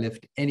go by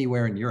lift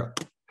anywhere in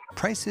Europe.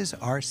 Prices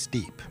are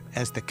steep,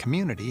 as the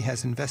community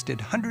has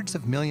invested hundreds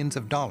of millions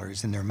of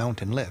dollars in their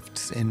mountain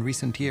lifts in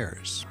recent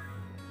years.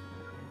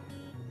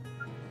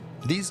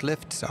 These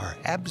lifts are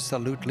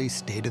absolutely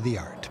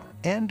state-of-the-art,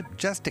 and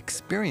just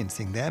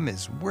experiencing them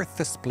is worth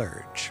the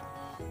splurge.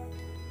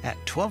 At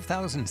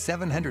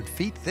 12,700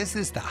 feet, this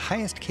is the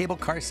highest cable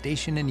car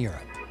station in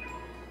Europe.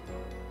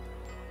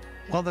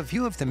 While the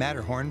view of the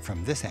Matterhorn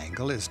from this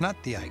angle is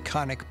not the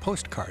iconic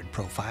postcard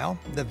profile,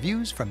 the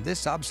views from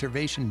this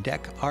observation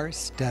deck are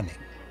stunning.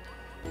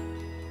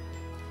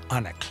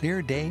 On a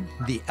clear day,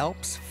 the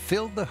Alps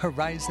fill the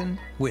horizon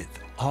with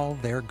all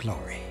their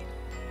glory.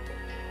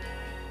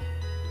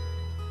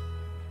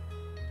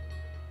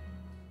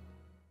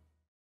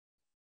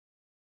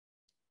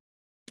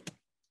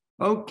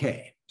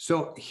 Okay,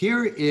 so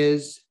here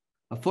is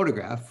a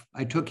photograph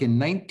I took in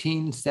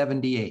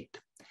 1978.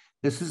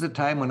 This is a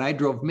time when I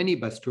drove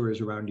minibus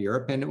tours around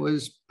Europe, and it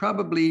was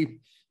probably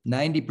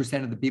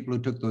 90% of the people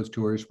who took those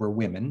tours were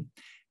women.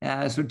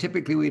 So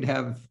typically we'd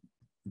have,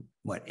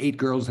 8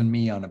 girls and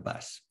me on a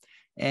bus.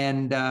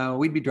 And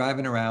we'd be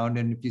driving around,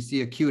 and if you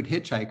see a cute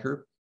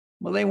hitchhiker,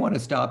 well, they want to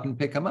stop and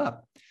pick them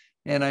up.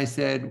 And I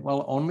said,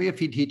 well, only if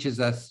he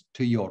teaches us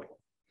to yodel.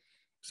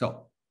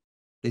 So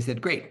they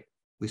said, great.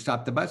 We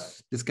stopped the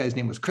bus. This guy's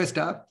name was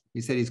Christoph.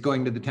 He said he's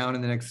going to the town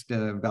in the next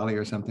valley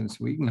or something, so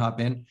we can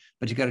hop in,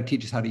 but you got to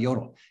teach us how to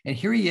yodel. And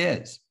here he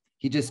is.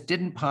 He just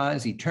didn't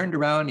pause. He turned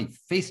around, he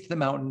faced the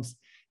mountains,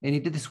 and he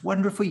did this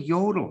wonderful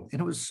yodel.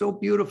 And it was so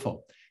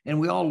beautiful. And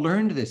we all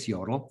learned this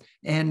yodel.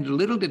 And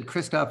little did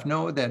Christoph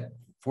know that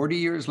 40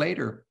 years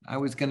later, I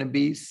was going to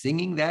be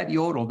singing that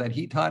yodel that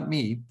he taught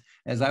me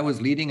as I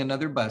was leading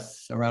another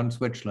bus around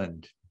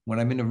Switzerland. When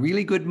I'm in a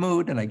really good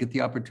mood and I get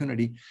the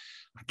opportunity,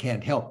 I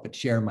can't help but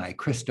share my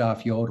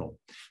Christoph yodel.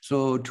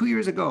 So 3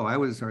 years ago, I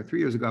was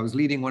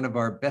leading one of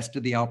our Best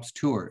of the Alps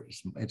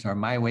tours. It's our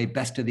My Way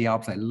Best of the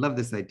Alps. I love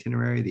this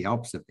itinerary, the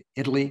Alps of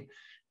Italy,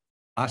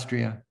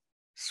 Austria,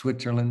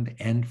 Switzerland,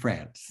 and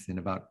France in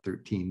about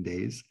 13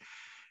 days.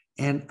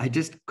 And I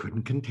just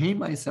couldn't contain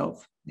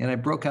myself. And I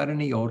broke out in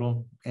a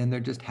yodel, and there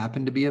just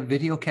happened to be a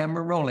video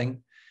camera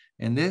rolling.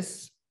 And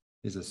this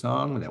is a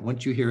song that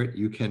once you hear it,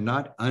 you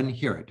cannot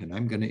unhear it. And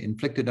I'm going to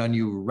inflict it on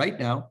you right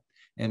now.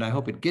 And I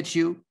hope it gets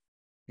you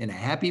in a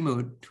happy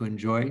mood to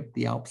enjoy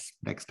the Alps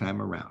next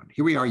time around.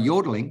 Here we are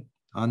yodeling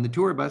on the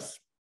tour bus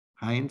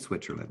high in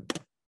Switzerland.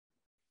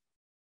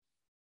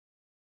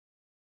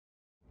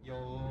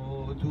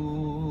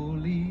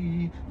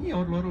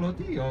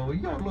 Yodelotio,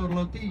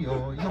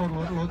 yodelotio,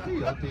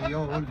 yodelotio,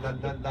 tio, la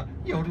la la,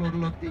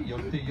 yodelotio,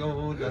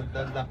 tio, la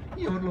la la,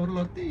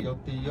 yodelotio,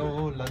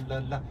 tio, la la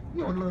la,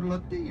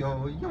 yodelotio,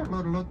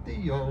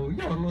 yodelotio,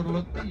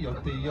 yodelotio,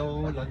 tio,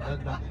 la la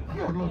la,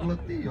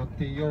 yodelotio,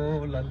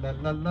 tio, la la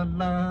la la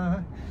la.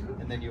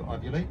 And then you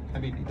ovulate,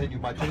 then you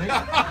modulate.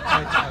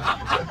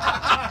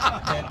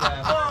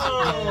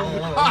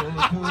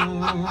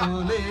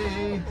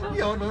 And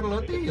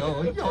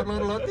Yo-lo-lo-tio,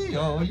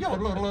 yo-lo-lo-tio,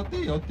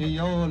 yo-lo-lo-tio,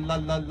 la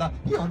la la.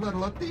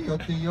 Yo-lo-lo-tio,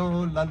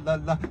 la la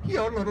la.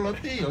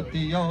 Yo-lo-lo-tio,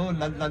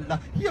 la la la.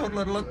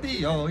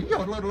 Yo-lo-lo-tio,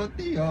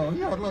 yo-lo-lo-tio,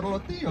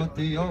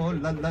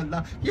 la la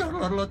la.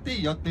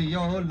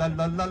 Yo-lo-lo-tio, la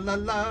la la la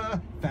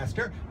la.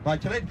 Faster,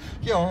 modulate.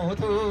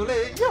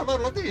 Yo-to-le,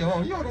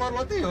 yo-lo-lo-tio,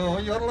 yo-lo-lo-tio,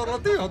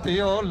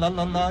 yo-lo-lo-tio, la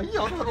la la.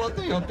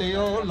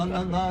 Yo-lo-lo-tio, la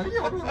la la.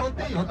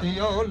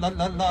 Yo-lo-lo-tio, la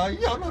la la.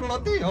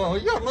 Yo-lo-lo-tio,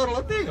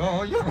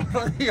 yo-lo-lo-tio,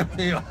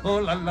 yo-lo-lo-tio,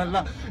 la la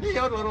la.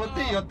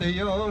 Yo-lo-lo-tio,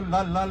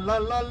 la la la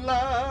la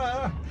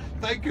la.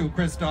 Thank you,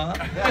 Krista.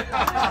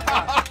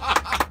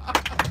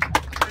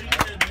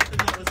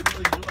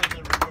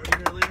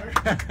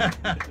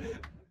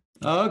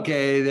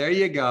 Okay, there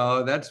you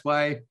go. That's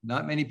why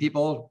not many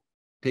people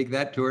take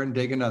that tour and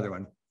take another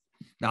one.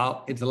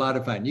 Now, it's a lot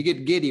of fun. You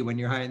get giddy when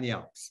you're high in the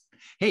Alps.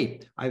 Hey,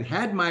 I've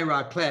had my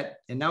raclette,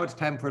 and now it's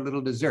time for a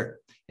little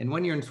dessert. And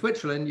when you're in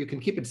Switzerland, you can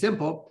keep it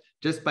simple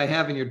just by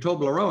having your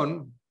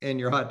Toblerone and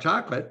your hot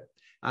chocolate.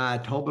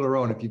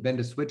 Toblerone, if you've been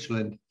to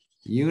Switzerland,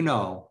 you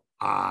know,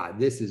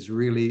 this is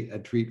really a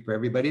treat for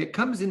everybody. It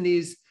comes in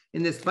this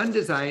fun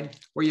design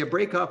where you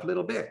break off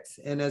little bits.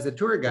 And as a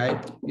tour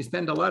guide, you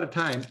spend a lot of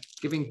time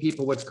giving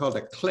people what's called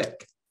a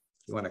click.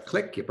 You want to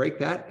click, you break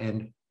that,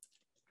 and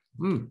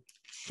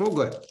so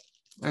good.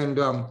 And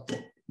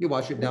you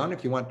wash it down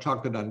if you want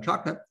chocolate on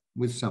chocolate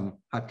with some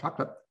hot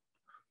chocolate.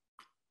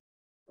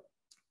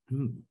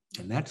 And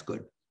that's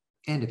good.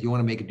 And if you want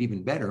to make it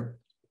even better,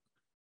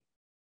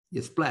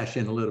 you splash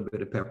in a little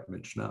bit of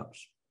peppermint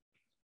schnapps.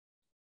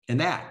 And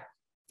that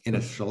in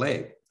a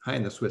chalet high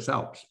in the Swiss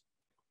Alps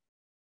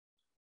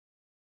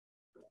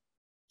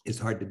is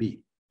hard to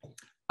beat.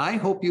 I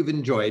hope you've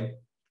enjoyed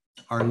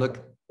our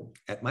look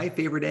at my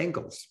favorite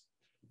angles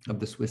of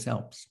the Swiss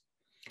Alps.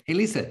 Hey,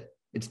 Lisa,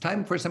 it's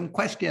time for some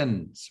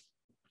questions.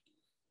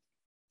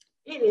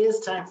 It is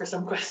time for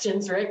some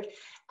questions, Rick.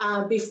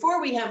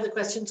 Before we have the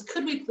questions,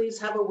 could we please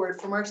have a word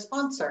from our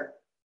sponsor?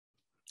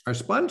 Our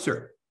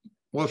sponsor?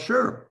 Well,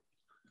 sure.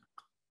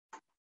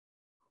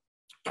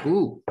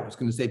 Ooh, I was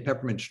going to say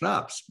peppermint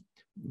schnapps,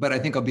 but I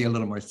think I'll be a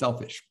little more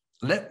selfish.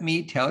 Let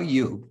me tell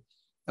you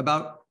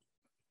about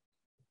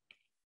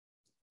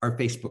our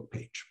Facebook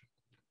page,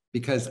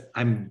 because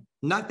I'm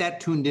not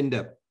that tuned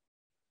into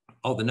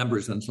all the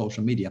numbers on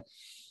social media,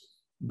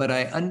 but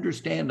I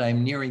understand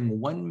I'm nearing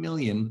 1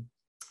 million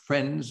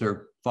friends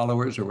or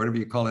followers or whatever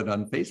you call it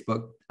on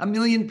Facebook. 1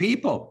 million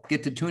people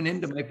get to tune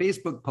into my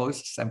Facebook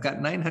posts. I've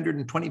got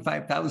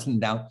 925,000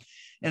 now,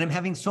 and I'm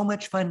having so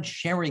much fun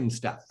sharing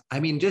stuff. I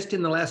mean, just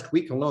in the last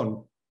week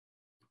alone,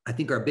 I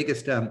think our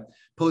biggest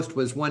post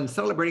was one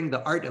celebrating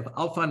the art of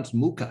Alphonse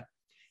Mucha.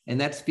 And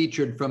that's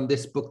featured from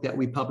this book that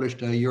we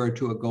published a year or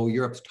two ago,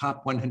 Europe's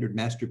Top 100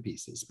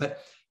 Masterpieces. But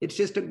it's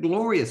just a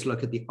glorious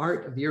look at the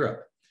art of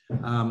Europe.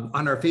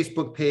 On our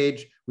Facebook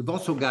page, we've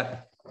also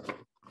got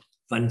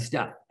fun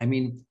stuff. I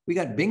mean, we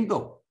got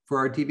bingo for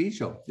our TV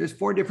show. There's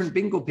 4 different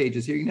bingo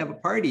pages here. You can have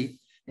a party.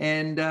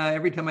 And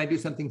every time I do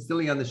something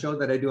silly on the show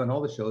that I do on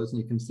all the shows,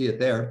 and you can see it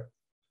there,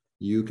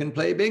 you can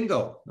play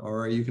bingo,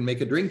 or you can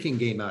make a drinking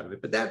game out of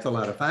it, but that's a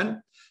lot of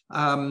fun.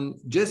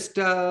 Just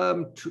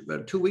 2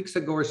 weeks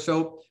ago or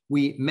so,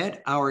 we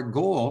met our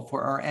goal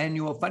for our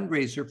annual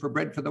fundraiser for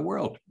Bread for the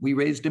World. We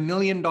raised $1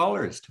 million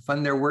to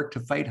fund their work to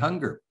fight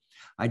hunger.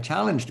 I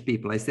challenged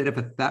people. I said, if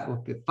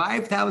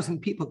 5,000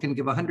 people can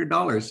give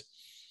 $100,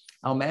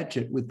 I'll match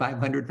it with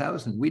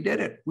 500,000. We did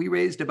it. We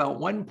raised about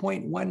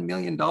 $1.1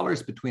 million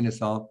between us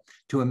all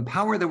to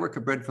empower the work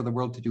of Bread for the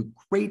World to do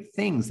great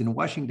things in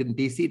Washington,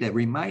 D.C. to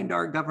remind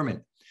our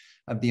government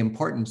of the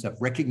importance of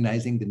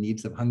recognizing the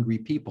needs of hungry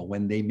people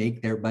when they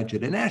make their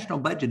budget. A national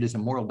budget is a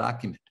moral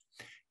document,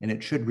 and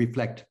it should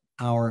reflect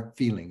our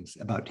feelings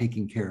about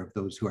taking care of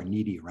those who are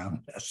needy around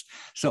us.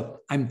 So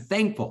I'm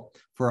thankful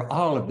for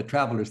all of the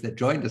travelers that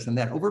joined us in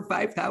that, over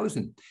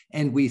 5,000.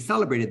 And we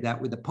celebrated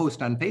that with a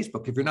post on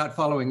Facebook. If you're not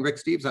following Rick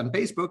Steves on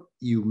Facebook,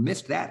 you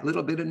missed that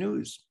little bit of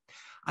news.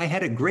 I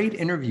had a great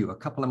interview a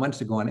couple of months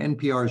ago on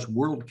NPR's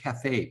World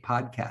Cafe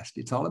podcast.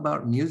 It's all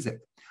about music.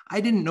 I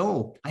didn't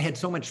know I had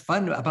so much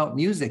fun about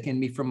music in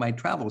me from my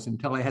travels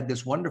until I had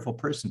this wonderful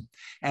person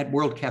at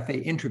World Cafe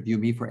interview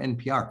me for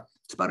NPR.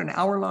 It's about an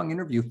hour-long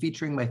interview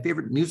featuring my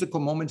favorite musical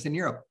moments in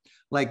Europe,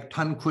 like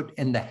Tankut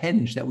and the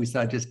Henge that we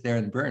saw just there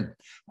in Bern.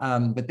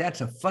 But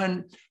that's a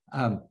fun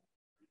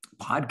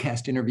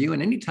podcast interview.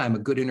 And anytime a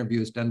good interview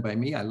is done by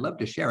me, I love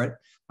to share it,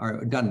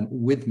 or done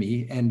with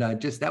me. And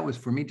that was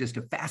for me just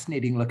a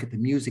fascinating look at the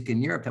music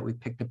in Europe that we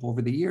picked up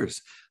over the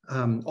years.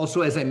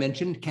 Also, as I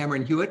mentioned,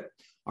 Cameron Hewitt,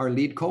 our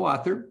lead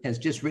co-author, has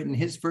just written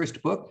his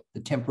first book, The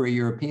Temporary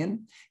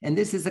European. And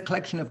this is a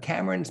collection of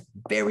Cameron's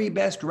very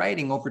best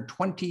writing over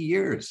 20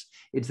 years.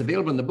 It's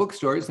available in the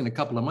bookstores in a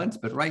couple of months,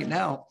 but right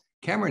now,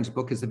 Cameron's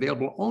book is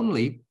available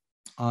only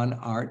on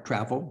our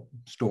travel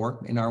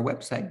store in our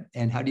website.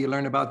 And how do you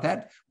learn about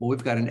that? Well,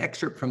 we've got an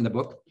excerpt from the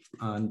book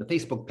on the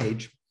Facebook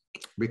page,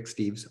 Rick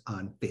Steves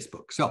on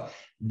Facebook. So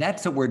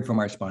that's a word from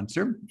our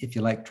sponsor. If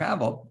you like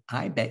travel,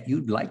 I bet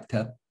you'd like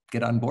to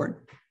get on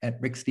board at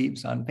Rick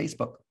Steves on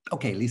Facebook.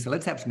 Okay, Lisa,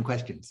 let's have some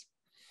questions.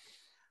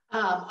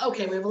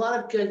 Okay, we have a lot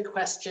of good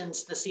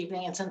questions this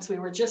evening. And since we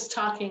were just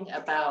talking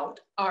about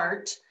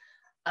art,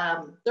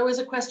 there was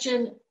a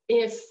question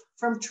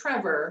from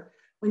Trevor,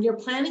 when you're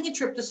planning a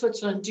trip to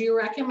Switzerland, do you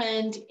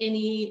recommend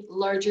any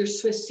larger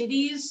Swiss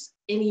cities,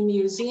 any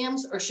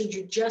museums, or should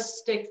you just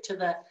stick to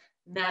the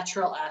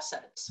natural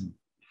assets?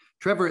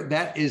 Trevor,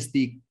 that is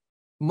the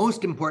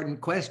most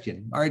important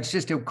question, or it's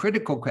just a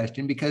critical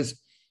question, because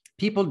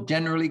people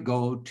generally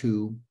go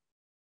to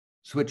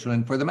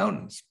Switzerland for the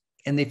mountains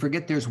and they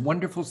forget there's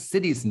wonderful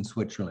cities in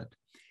Switzerland.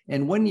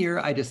 And one year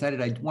I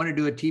decided I want to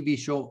do a TV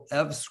show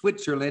of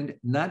Switzerland,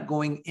 not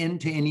going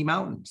into any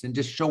mountains, and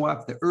just show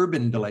off the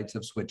urban delights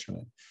of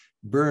Switzerland.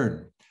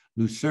 Bern,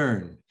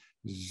 Lucerne,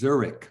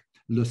 Zurich,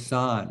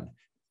 Lausanne.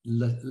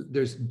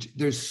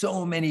 There's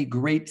so many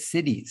great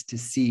cities to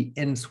see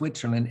in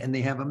Switzerland, and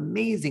they have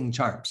amazing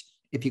charms.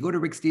 If you go to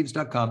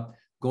ricksteves.com,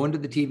 go into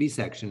the TV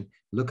section,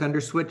 look under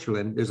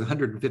Switzerland. There's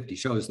 150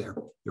 shows there.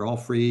 They're all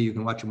free. You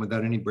can watch them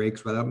without any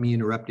breaks, without me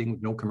interrupting,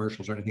 no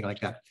commercials or anything like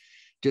that.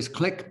 Just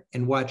click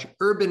and watch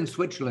Urban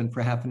Switzerland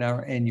for half an hour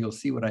and you'll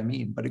see what I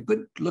mean. But a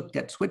good look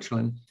at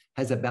Switzerland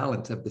has a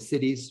balance of the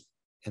cities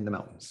and the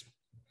mountains.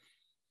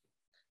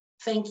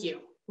 Thank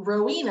you.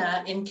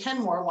 Rowena in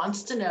Kenmore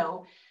wants to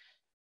know,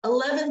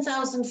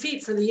 11,000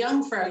 feet for the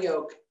Jungfrau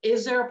yoke.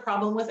 Is there a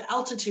problem with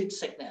altitude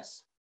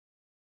sickness?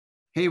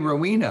 Hey,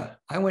 Rowena,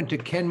 I went to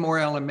Kenmore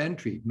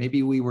Elementary.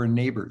 Maybe we were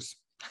neighbors.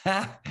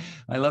 I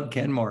love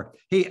Kenmore.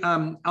 Hey,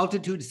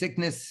 altitude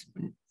sickness,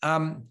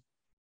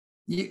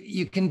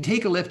 you can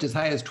take a lift as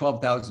high as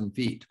 12,000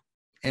 feet.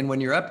 And when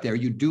you're up there,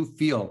 you do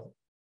feel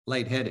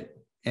lightheaded.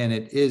 And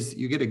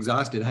you get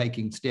exhausted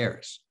hiking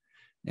stairs.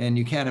 And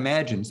you can't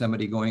imagine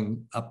somebody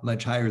going up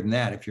much higher than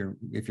that if you're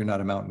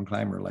not a mountain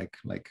climber, like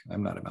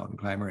I'm not a mountain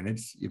climber, and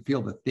you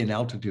feel the thin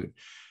altitude.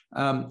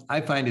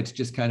 I find it's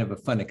just kind of a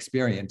fun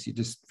experience. You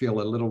just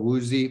feel a little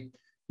woozy.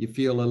 You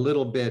feel a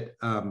little bit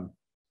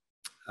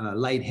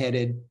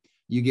lightheaded.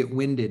 You get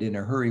winded in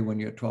a hurry when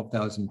you're at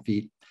 12,000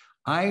 feet.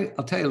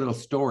 I'll tell you a little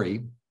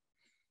story.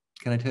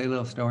 Can I tell you a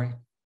little story?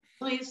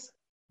 Please.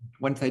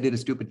 Once I did a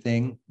stupid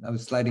thing. I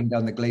was sliding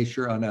down the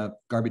glacier on a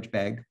garbage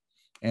bag,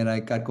 and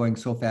I got going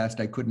so fast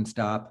I couldn't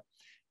stop,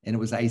 and it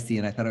was icy,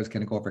 and I thought I was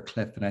going to go over a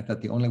cliff, and I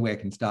thought the only way I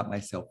can stop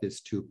myself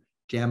is to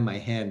jam my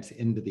hands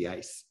into the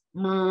ice.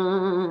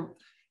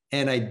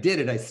 And I did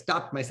it. I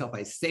stopped myself.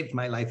 I saved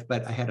my life,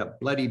 but I had a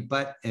bloody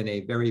butt and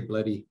a very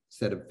bloody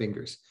set of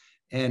fingers.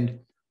 And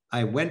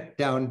I went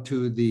down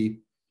to the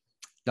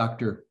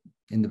doctor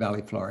in the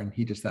valley floor, and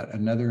he just thought,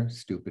 another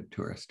stupid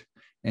tourist.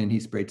 And he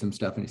sprayed some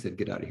stuff and he said,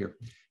 get out of here.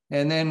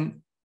 And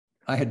then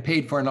I had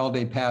paid for an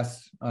all-day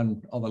pass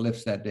on all the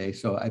lifts that day.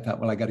 So I thought,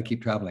 well, I got to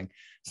keep traveling.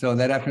 So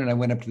that afternoon I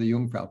went up to the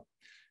Jungfrau,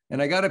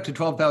 and I got up to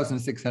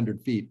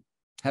 12,600 feet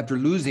after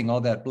losing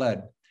all that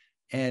blood.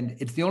 And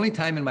it's the only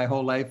time in my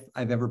whole life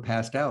I've ever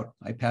passed out.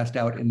 I passed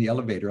out in the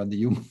elevator on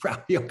the Jungfrau.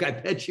 I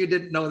bet you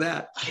didn't know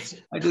that.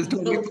 I just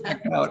totally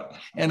blacked out.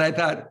 And I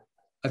thought,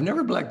 I've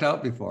never blacked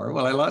out before.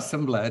 Well, I lost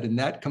some blood, and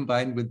that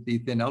combined with the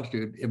thin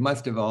altitude, it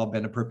must have all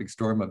been a perfect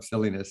storm of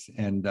silliness.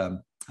 And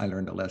I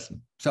learned a lesson.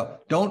 So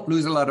don't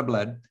lose a lot of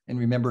blood. And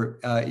remember,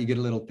 you get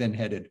a little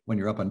thin-headed when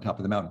you're up on top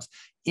of the mountains.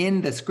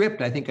 In the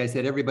script, I think I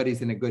said,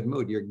 everybody's in a good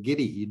mood. You're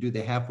giddy. You do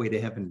the halfway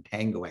to heaven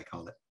tango, I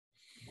call it.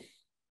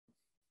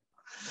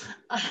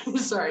 I'm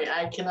sorry,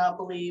 I cannot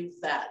believe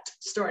that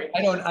story.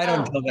 I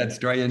don't tell that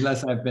story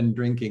unless I've been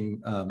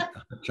drinking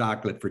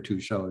chocolate for 2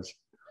 shows.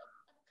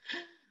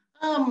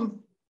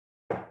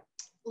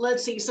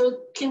 Let's see.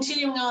 So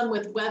continuing on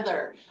with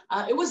weather,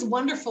 it was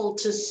wonderful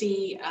to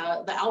see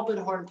the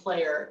Alpenhorn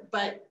player,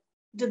 but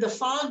did the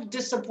fog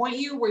disappoint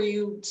you? Were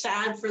you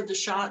sad for the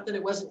shot that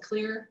it wasn't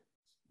clear?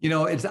 You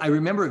know, I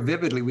remember it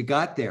vividly. We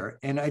got there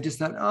and I just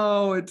thought,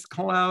 oh, it's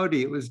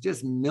cloudy. It was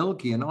just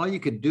milky. And all you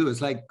could do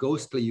is like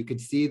ghostly. You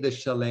could see the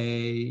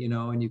chalet, you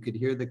know, and you could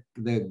hear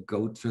the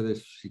goats or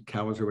the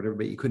cows or whatever,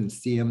 but you couldn't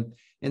see them.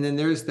 And then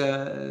there's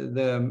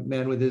the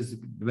man with his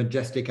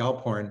majestic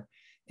Alphorn.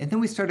 And then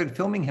we started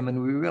filming him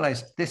and we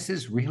realized this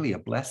is really a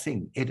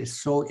blessing. It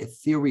is so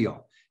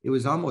ethereal. It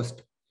was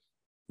almost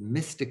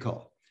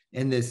mystical.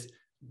 And this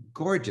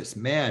gorgeous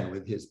man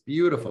with his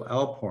beautiful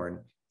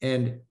Alphorn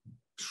and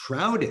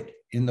shrouded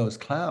in those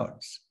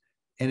clouds.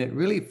 And it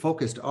really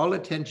focused all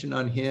attention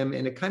on him.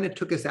 And it kind of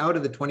took us out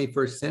of the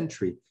 21st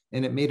century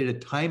and it made it a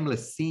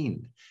timeless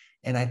scene.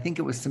 And I think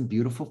it was some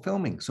beautiful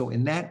filming. So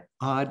in that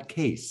odd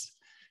case,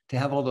 to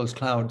have all those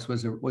clouds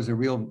was a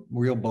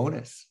real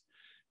bonus.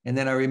 And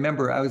then I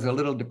remember I was a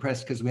little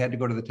depressed because we had to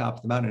go to the top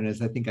of the mountain.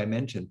 As I think I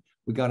mentioned,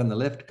 we got on the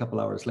lift a couple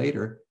hours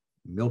later,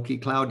 milky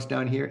clouds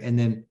down here. And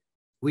then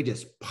we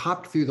just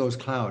popped through those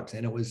clouds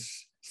and it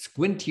was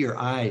squint your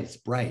eyes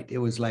bright. It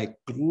was like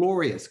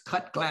glorious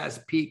cut glass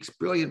peaks,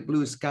 brilliant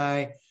blue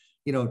sky,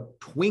 you know,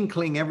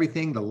 twinkling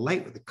everything. The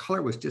light, the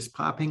color was just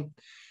popping.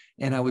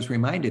 And I was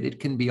reminded it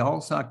can be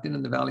all socked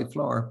in the valley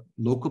floor.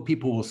 Local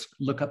people will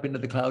look up into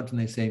the clouds and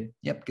they say,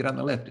 yep, get on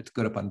the lift. It's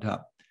good up on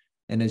top.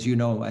 And as you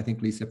know, I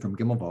think, Lisa, from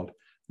Gimmelwald,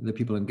 the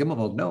people in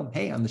Gimmelwald know,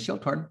 hey, on the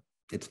Schilthorn,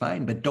 it's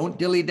fine, but don't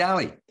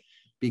dilly-dally,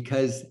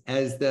 because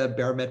as the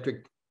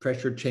barometric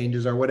pressure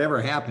changes or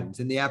whatever happens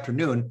in the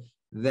afternoon,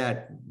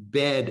 that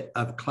bed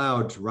of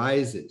clouds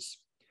rises.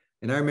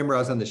 And I remember I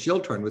was on the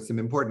Schilthorn with some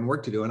important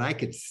work to do, and I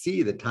could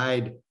see the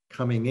tide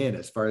coming in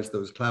as far as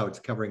those clouds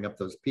covering up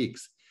those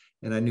peaks.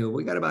 And I knew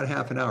we got about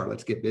half an hour,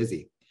 let's get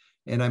busy.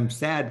 And I'm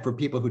sad for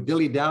people who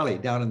dilly-dally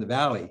down in the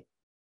valley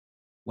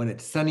when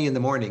it's sunny in the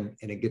morning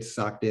and it gets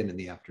socked in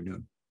the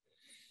afternoon.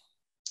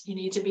 You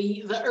need to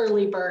be the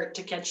early bird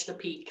to catch the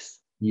peaks.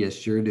 Yes,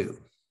 sure do.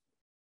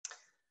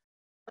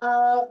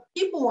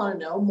 People want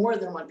to know, more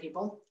than one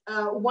people,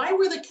 why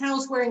were the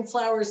cows wearing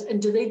flowers,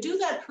 and do they do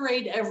that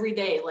parade every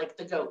day like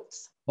the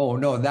goats? Oh,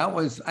 no, that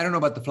was, I don't know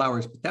about the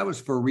flowers, but that was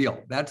for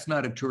real. That's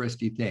not a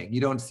touristy thing.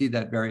 You don't see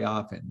that very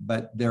often,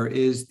 but there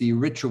is the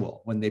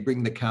ritual. When they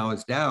bring the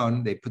cows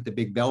down, they put the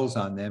big bells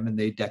on them and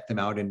they deck them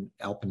out in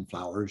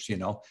alpenflowers, you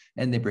know,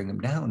 and they bring them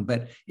down.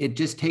 But it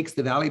just takes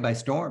the valley by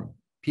storm.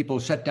 People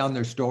shut down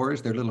their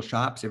stores, their little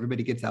shops.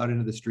 Everybody gets out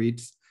into the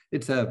streets.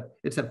 It's a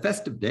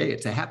festive day.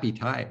 It's a happy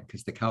time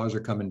because the cows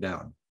are coming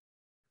down.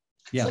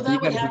 Yeah. So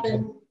that would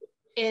happen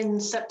in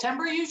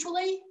September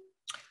usually?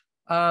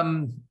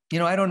 You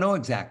know, I don't know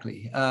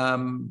exactly,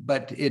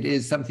 but it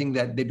is something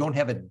that they don't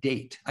have a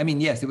date. I mean,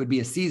 yes, it would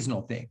be a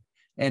seasonal thing,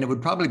 and it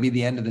would probably be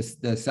the end of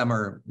the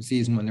summer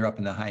season when they're up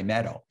in the high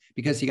meadow,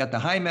 because you got the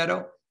high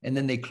meadow, and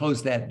then they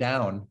close that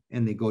down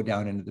and they go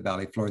down into the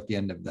valley floor at the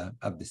end of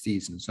the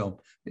season. So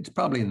it's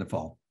probably in the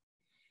fall.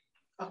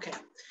 Okay,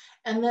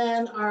 and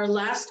then our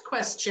last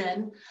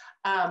question.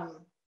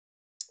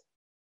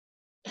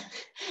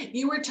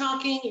 You were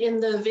talking in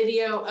the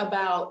video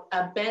about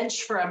a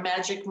bench for a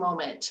magic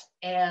moment,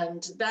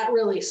 and that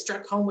really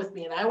struck home with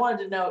me. And I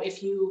wanted to know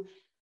if do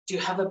you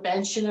have a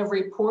bench in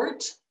every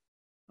port?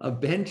 A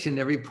bench in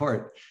every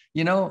port.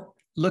 You know,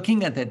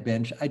 looking at that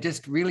bench, I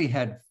just really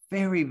had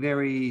very,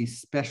 very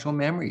special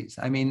memories.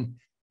 I mean,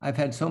 I've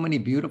had so many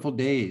beautiful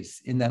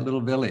days in that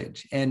little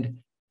village. And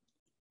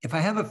if I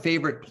have a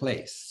favorite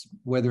place,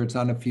 whether it's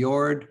on a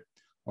fjord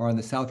or on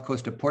the south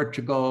coast of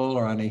Portugal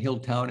or on a hill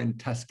town in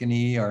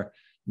Tuscany, or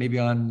maybe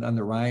on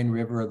the Rhine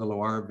River or the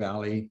Loire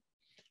Valley,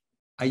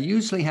 I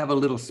usually have a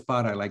little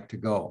spot I like to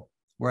go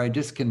where I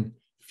just can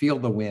feel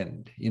the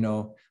wind, you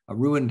know, a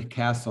ruined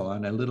castle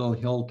on a little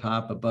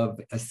hilltop above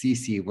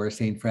Assisi where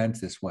St.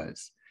 Francis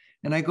was.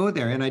 And I go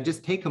there and I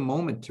just take a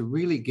moment to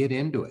really get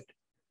into it.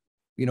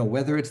 You know,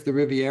 whether it's the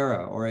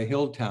Riviera or a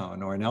hill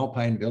town or an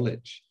alpine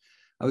village.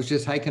 I was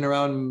just hiking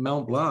around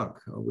Mont Blanc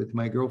with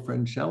my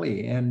girlfriend,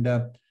 Shelley, and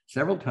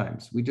several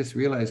times we just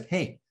realized,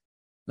 hey,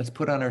 let's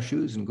put on our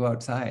shoes and go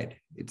outside.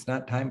 It's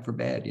not time for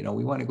bed. You know,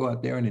 we want to go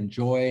out there and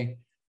enjoy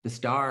the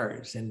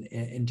stars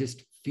and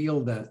just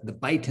feel the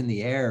bite in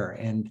the air.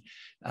 And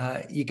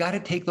you got to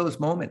take those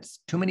moments.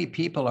 Too many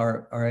people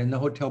are in the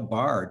hotel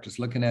bar just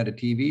looking at a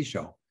TV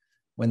show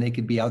when they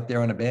could be out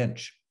there on a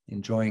bench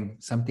enjoying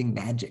something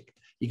magic.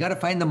 You got to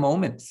find the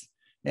moments.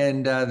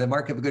 And the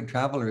mark of a good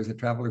traveler is a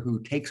traveler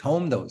who takes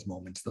home those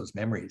moments, those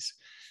memories.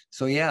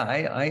 So yeah,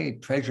 I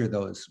treasure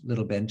those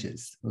little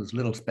benches, those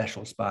little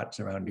special spots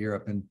around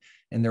Europe,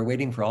 and they're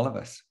waiting for all of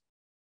us.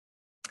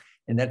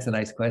 And that's a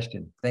nice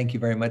question. Thank you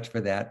very much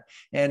for that.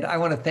 And I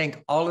want to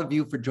thank all of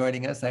you for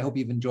joining us. I hope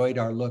you've enjoyed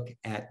our look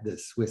at the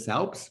Swiss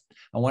Alps.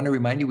 I want to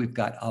remind you, we've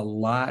got a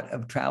lot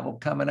of travel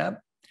coming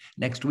up.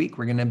 Next week,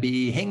 we're going to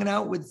be hanging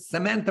out with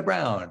Samantha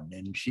Brown,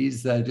 and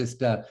she's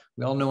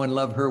we all know and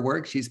love her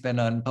work. She's been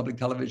on public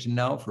television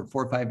now for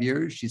 4 or 5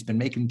 years. She's been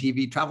making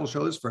TV travel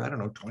shows for, I don't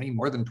know,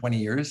 more than 20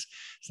 years.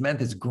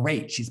 Samantha's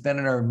great. She's been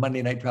in our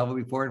Monday Night Travel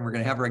before, and we're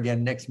going to have her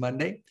again next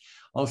Monday.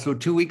 Also,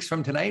 2 weeks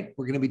from tonight,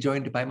 we're going to be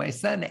joined by my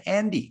son,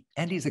 Andy.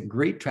 Andy's a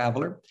great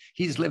traveler.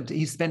 He's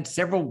spent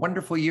several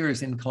wonderful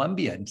years in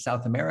Colombia in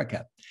South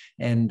America.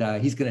 And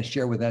he's going to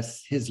share with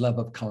us his love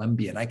of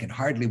Colombia. And I can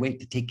hardly wait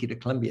to take you to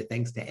Colombia,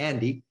 thanks to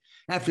Andy.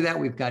 After that,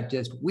 we've got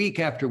just week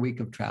after week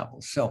of travel.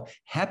 So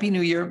Happy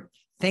New Year.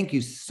 Thank you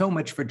so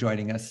much for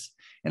joining us.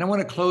 And I want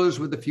to close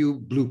with a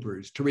few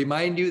bloopers to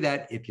remind you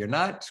that if you're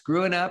not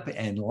screwing up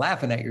and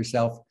laughing at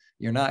yourself,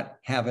 you're not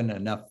having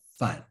enough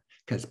fun.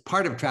 Because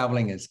part of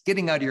traveling is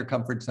getting out of your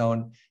comfort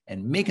zone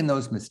and making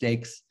those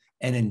mistakes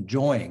and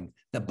enjoying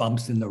the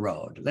bumps in the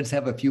road. Let's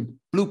have a few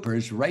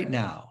bloopers right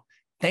now.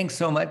 Thanks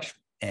so much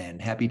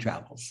and happy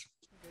travels.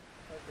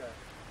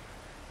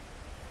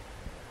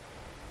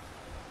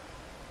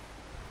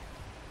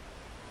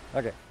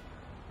 Okay.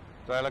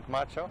 Do I look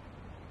macho?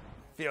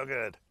 Feel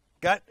good.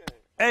 Gut.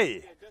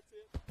 Hey.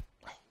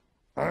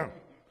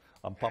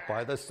 I'm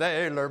Popeye the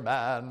Sailor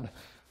Man.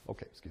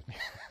 Okay, excuse me.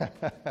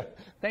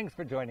 Thanks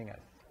for joining us.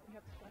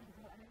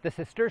 The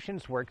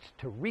Cistercians worked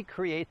to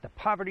recreate the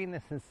poverty and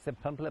the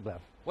simplicity.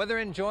 Whether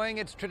enjoying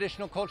its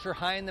traditional culture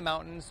high in the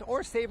mountains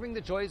or savoring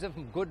the joys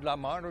of good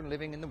modern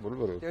living in the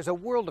world, there's a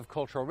world of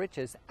cultural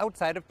riches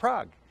outside of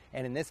Prague.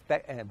 And in this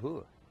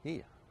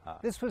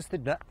this was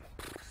the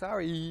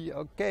sorry,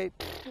 okay.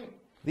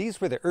 These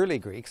were the early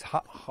Greeks.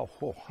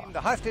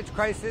 The hostage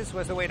crisis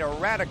was a way to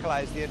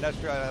radicalize the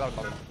industrial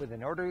with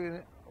an orderly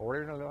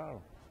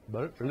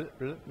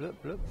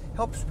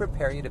helps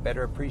prepare you to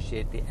better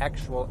appreciate the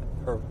actual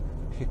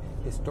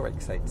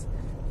historic sites.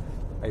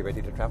 Are you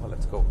ready to travel?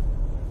 Let's go.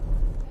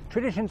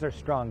 Traditions are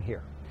strong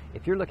here.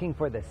 If you're looking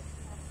for the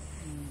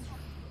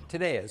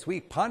Today as we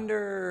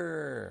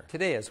ponder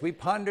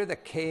the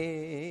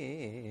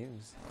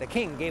caves. The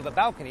king gave a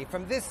balcony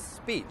from this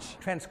speech.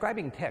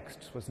 Transcribing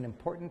texts was an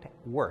important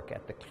work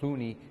at the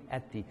Cluny,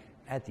 at the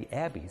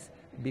abbeys,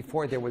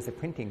 before there was a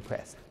printing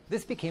press.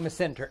 This became a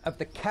center of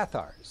the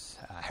Cathars,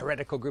 a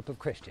heretical group of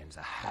Christians.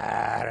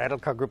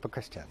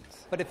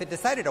 But if it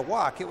decided to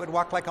walk, it would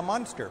walk like a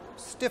monster,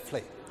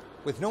 stiffly,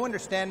 with no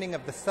understanding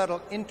of the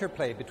subtle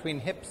interplay between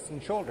hips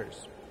and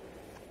shoulders.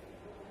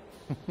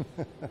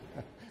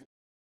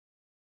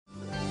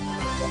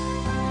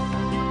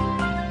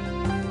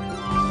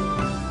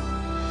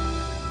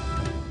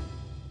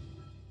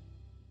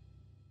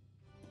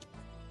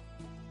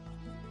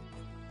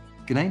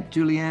 Good night,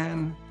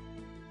 Julianne.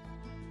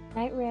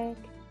 Night, Rick.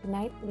 Good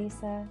night,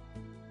 Lisa.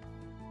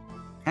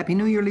 Happy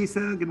New Year,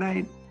 Lisa. Good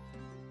night.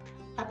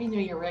 Happy New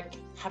Year, Rick.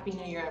 Happy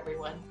New Year,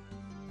 everyone.